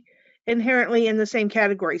be inherently in the same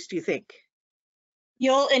categories, do you think?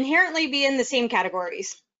 You'll inherently be in the same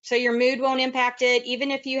categories. So your mood won't impact it, even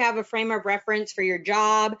if you have a frame of reference for your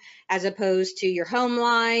job as opposed to your home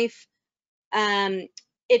life.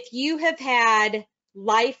 If you have had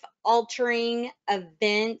life-altering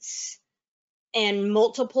events and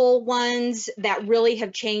multiple ones that really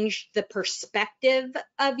have changed the perspective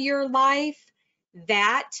of your life,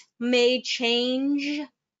 that may change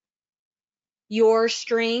your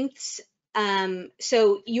strengths.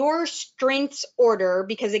 So your strengths order,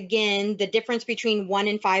 because again, the difference between 1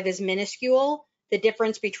 and 5 is minuscule. The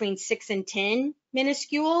difference between 6 and 10,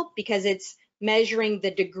 minuscule, because it's measuring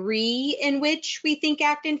the degree in which we think,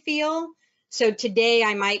 act, and feel. So today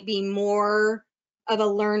I might be more of a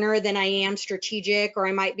learner than I am strategic, or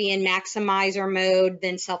I might be in maximizer mode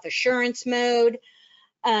than self-assurance mode.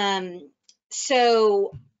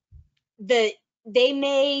 So they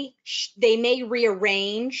may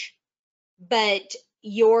rearrange, but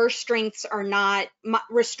your strengths are not,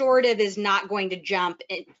 restorative is not going to jump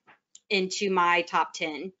into my top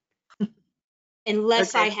 10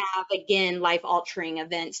 unless I have, again, life altering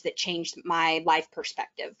events that change my life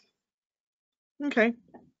perspective. Okay.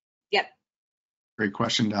 Yep. Great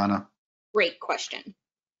question, Donna. Great question.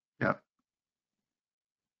 Yep.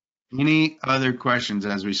 Any other questions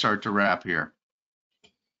as we start to wrap here?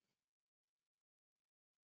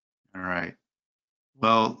 All right.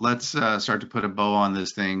 Well, let's start to put a bow on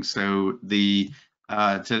this thing. So the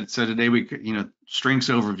so today we, strengths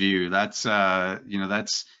overview. That's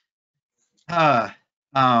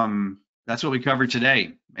that's what we covered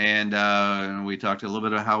today, and we talked a little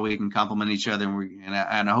bit about how we can complement each other, and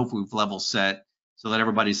I hope we've level set so that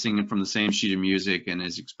everybody's singing from the same sheet of music and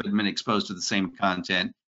has been exposed to the same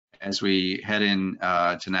content as we head in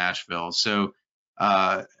to Nashville. So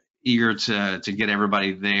eager to get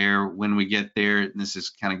everybody there when we get there. And this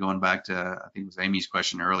is kind of going back to, I think it was Amy's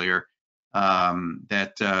question earlier,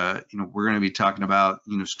 that we're going to be talking about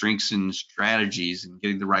strengths and strategies and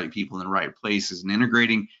getting the right people in the right places and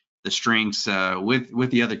integrating the strengths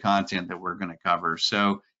with the other content that we're going to cover.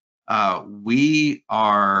 So we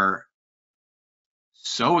are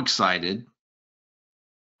so excited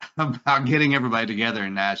about getting everybody together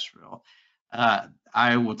in Nashville.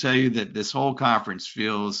 I will tell you that this whole conference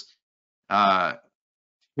feels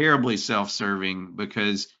terribly self-serving,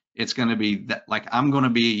 because it's going to be that, like,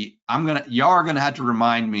 y'all are going to have to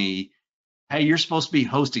remind me, hey, you're supposed to be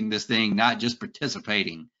hosting this thing, not just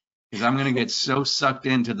participating, because I'm going to get so sucked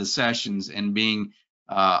into the sessions and being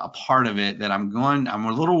a part of it that I'm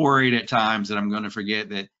a little worried at times that I'm going to forget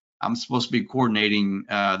that I'm supposed to be coordinating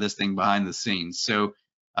this thing behind the scenes. So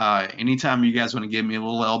anytime you guys want to give me a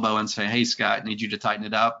little elbow and say, hey, Scott, I need you to tighten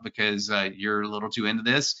it up because you're a little too into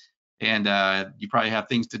this and you probably have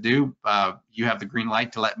things to do, you have the green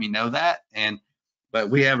light to let me know that. But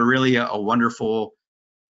we have a wonderful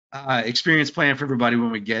experience planned for everybody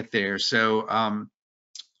when we get there. So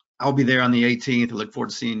I'll be there on the 18th. I look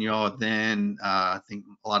forward to seeing you all then. I think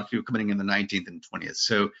a lot of people coming in the 19th and 20th.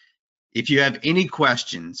 So if you have any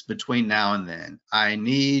questions between now and then, I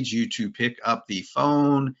need you to pick up the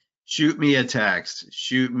phone, shoot me a text,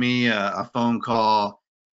 shoot me a phone call,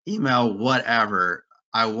 email, whatever.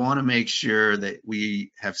 I want to make sure that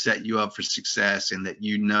we have set you up for success and that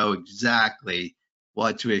you know exactly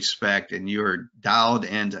what to expect and you're dialed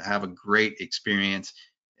in to have a great experience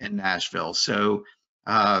in Nashville. So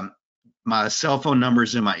my cell phone number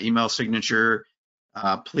is in my email signature.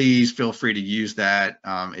 Please feel free to use that.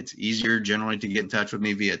 It's easier generally to get in touch with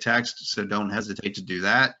me via text, so don't hesitate to do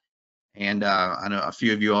that. And I know a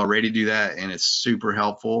few of you already do that, and it's super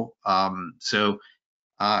helpful. So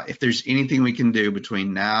if there's anything we can do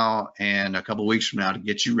between now and a couple weeks from now to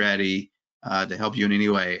get you ready, to help you in any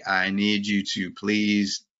way, I need you to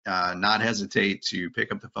please not hesitate to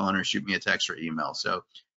pick up the phone or shoot me a text or email. So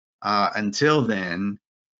until then,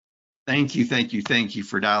 thank you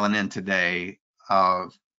for dialing in today.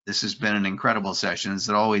 This has been an incredible session, as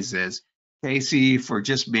it always is. Casey, for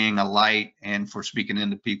just being a light and for speaking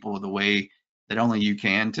into people the way that only you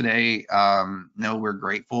can today. No, we're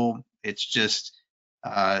grateful. It's just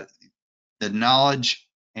the knowledge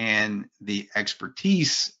and the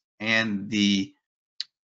expertise and the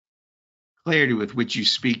clarity with which you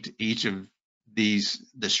speak to each of the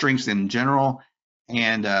strengths in general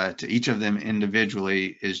and to each of them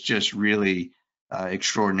individually is just really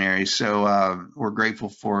extraordinary. So we're grateful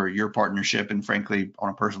for your partnership and, frankly, on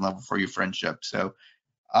a personal level, for your friendship. So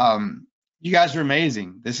you guys are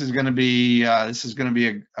amazing. This is going to be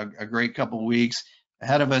a great couple of weeks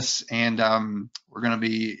ahead of us, and we're going to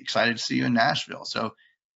be excited to see you in Nashville. So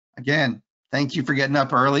again, thank you for getting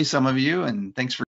up early, some of you, and thanks for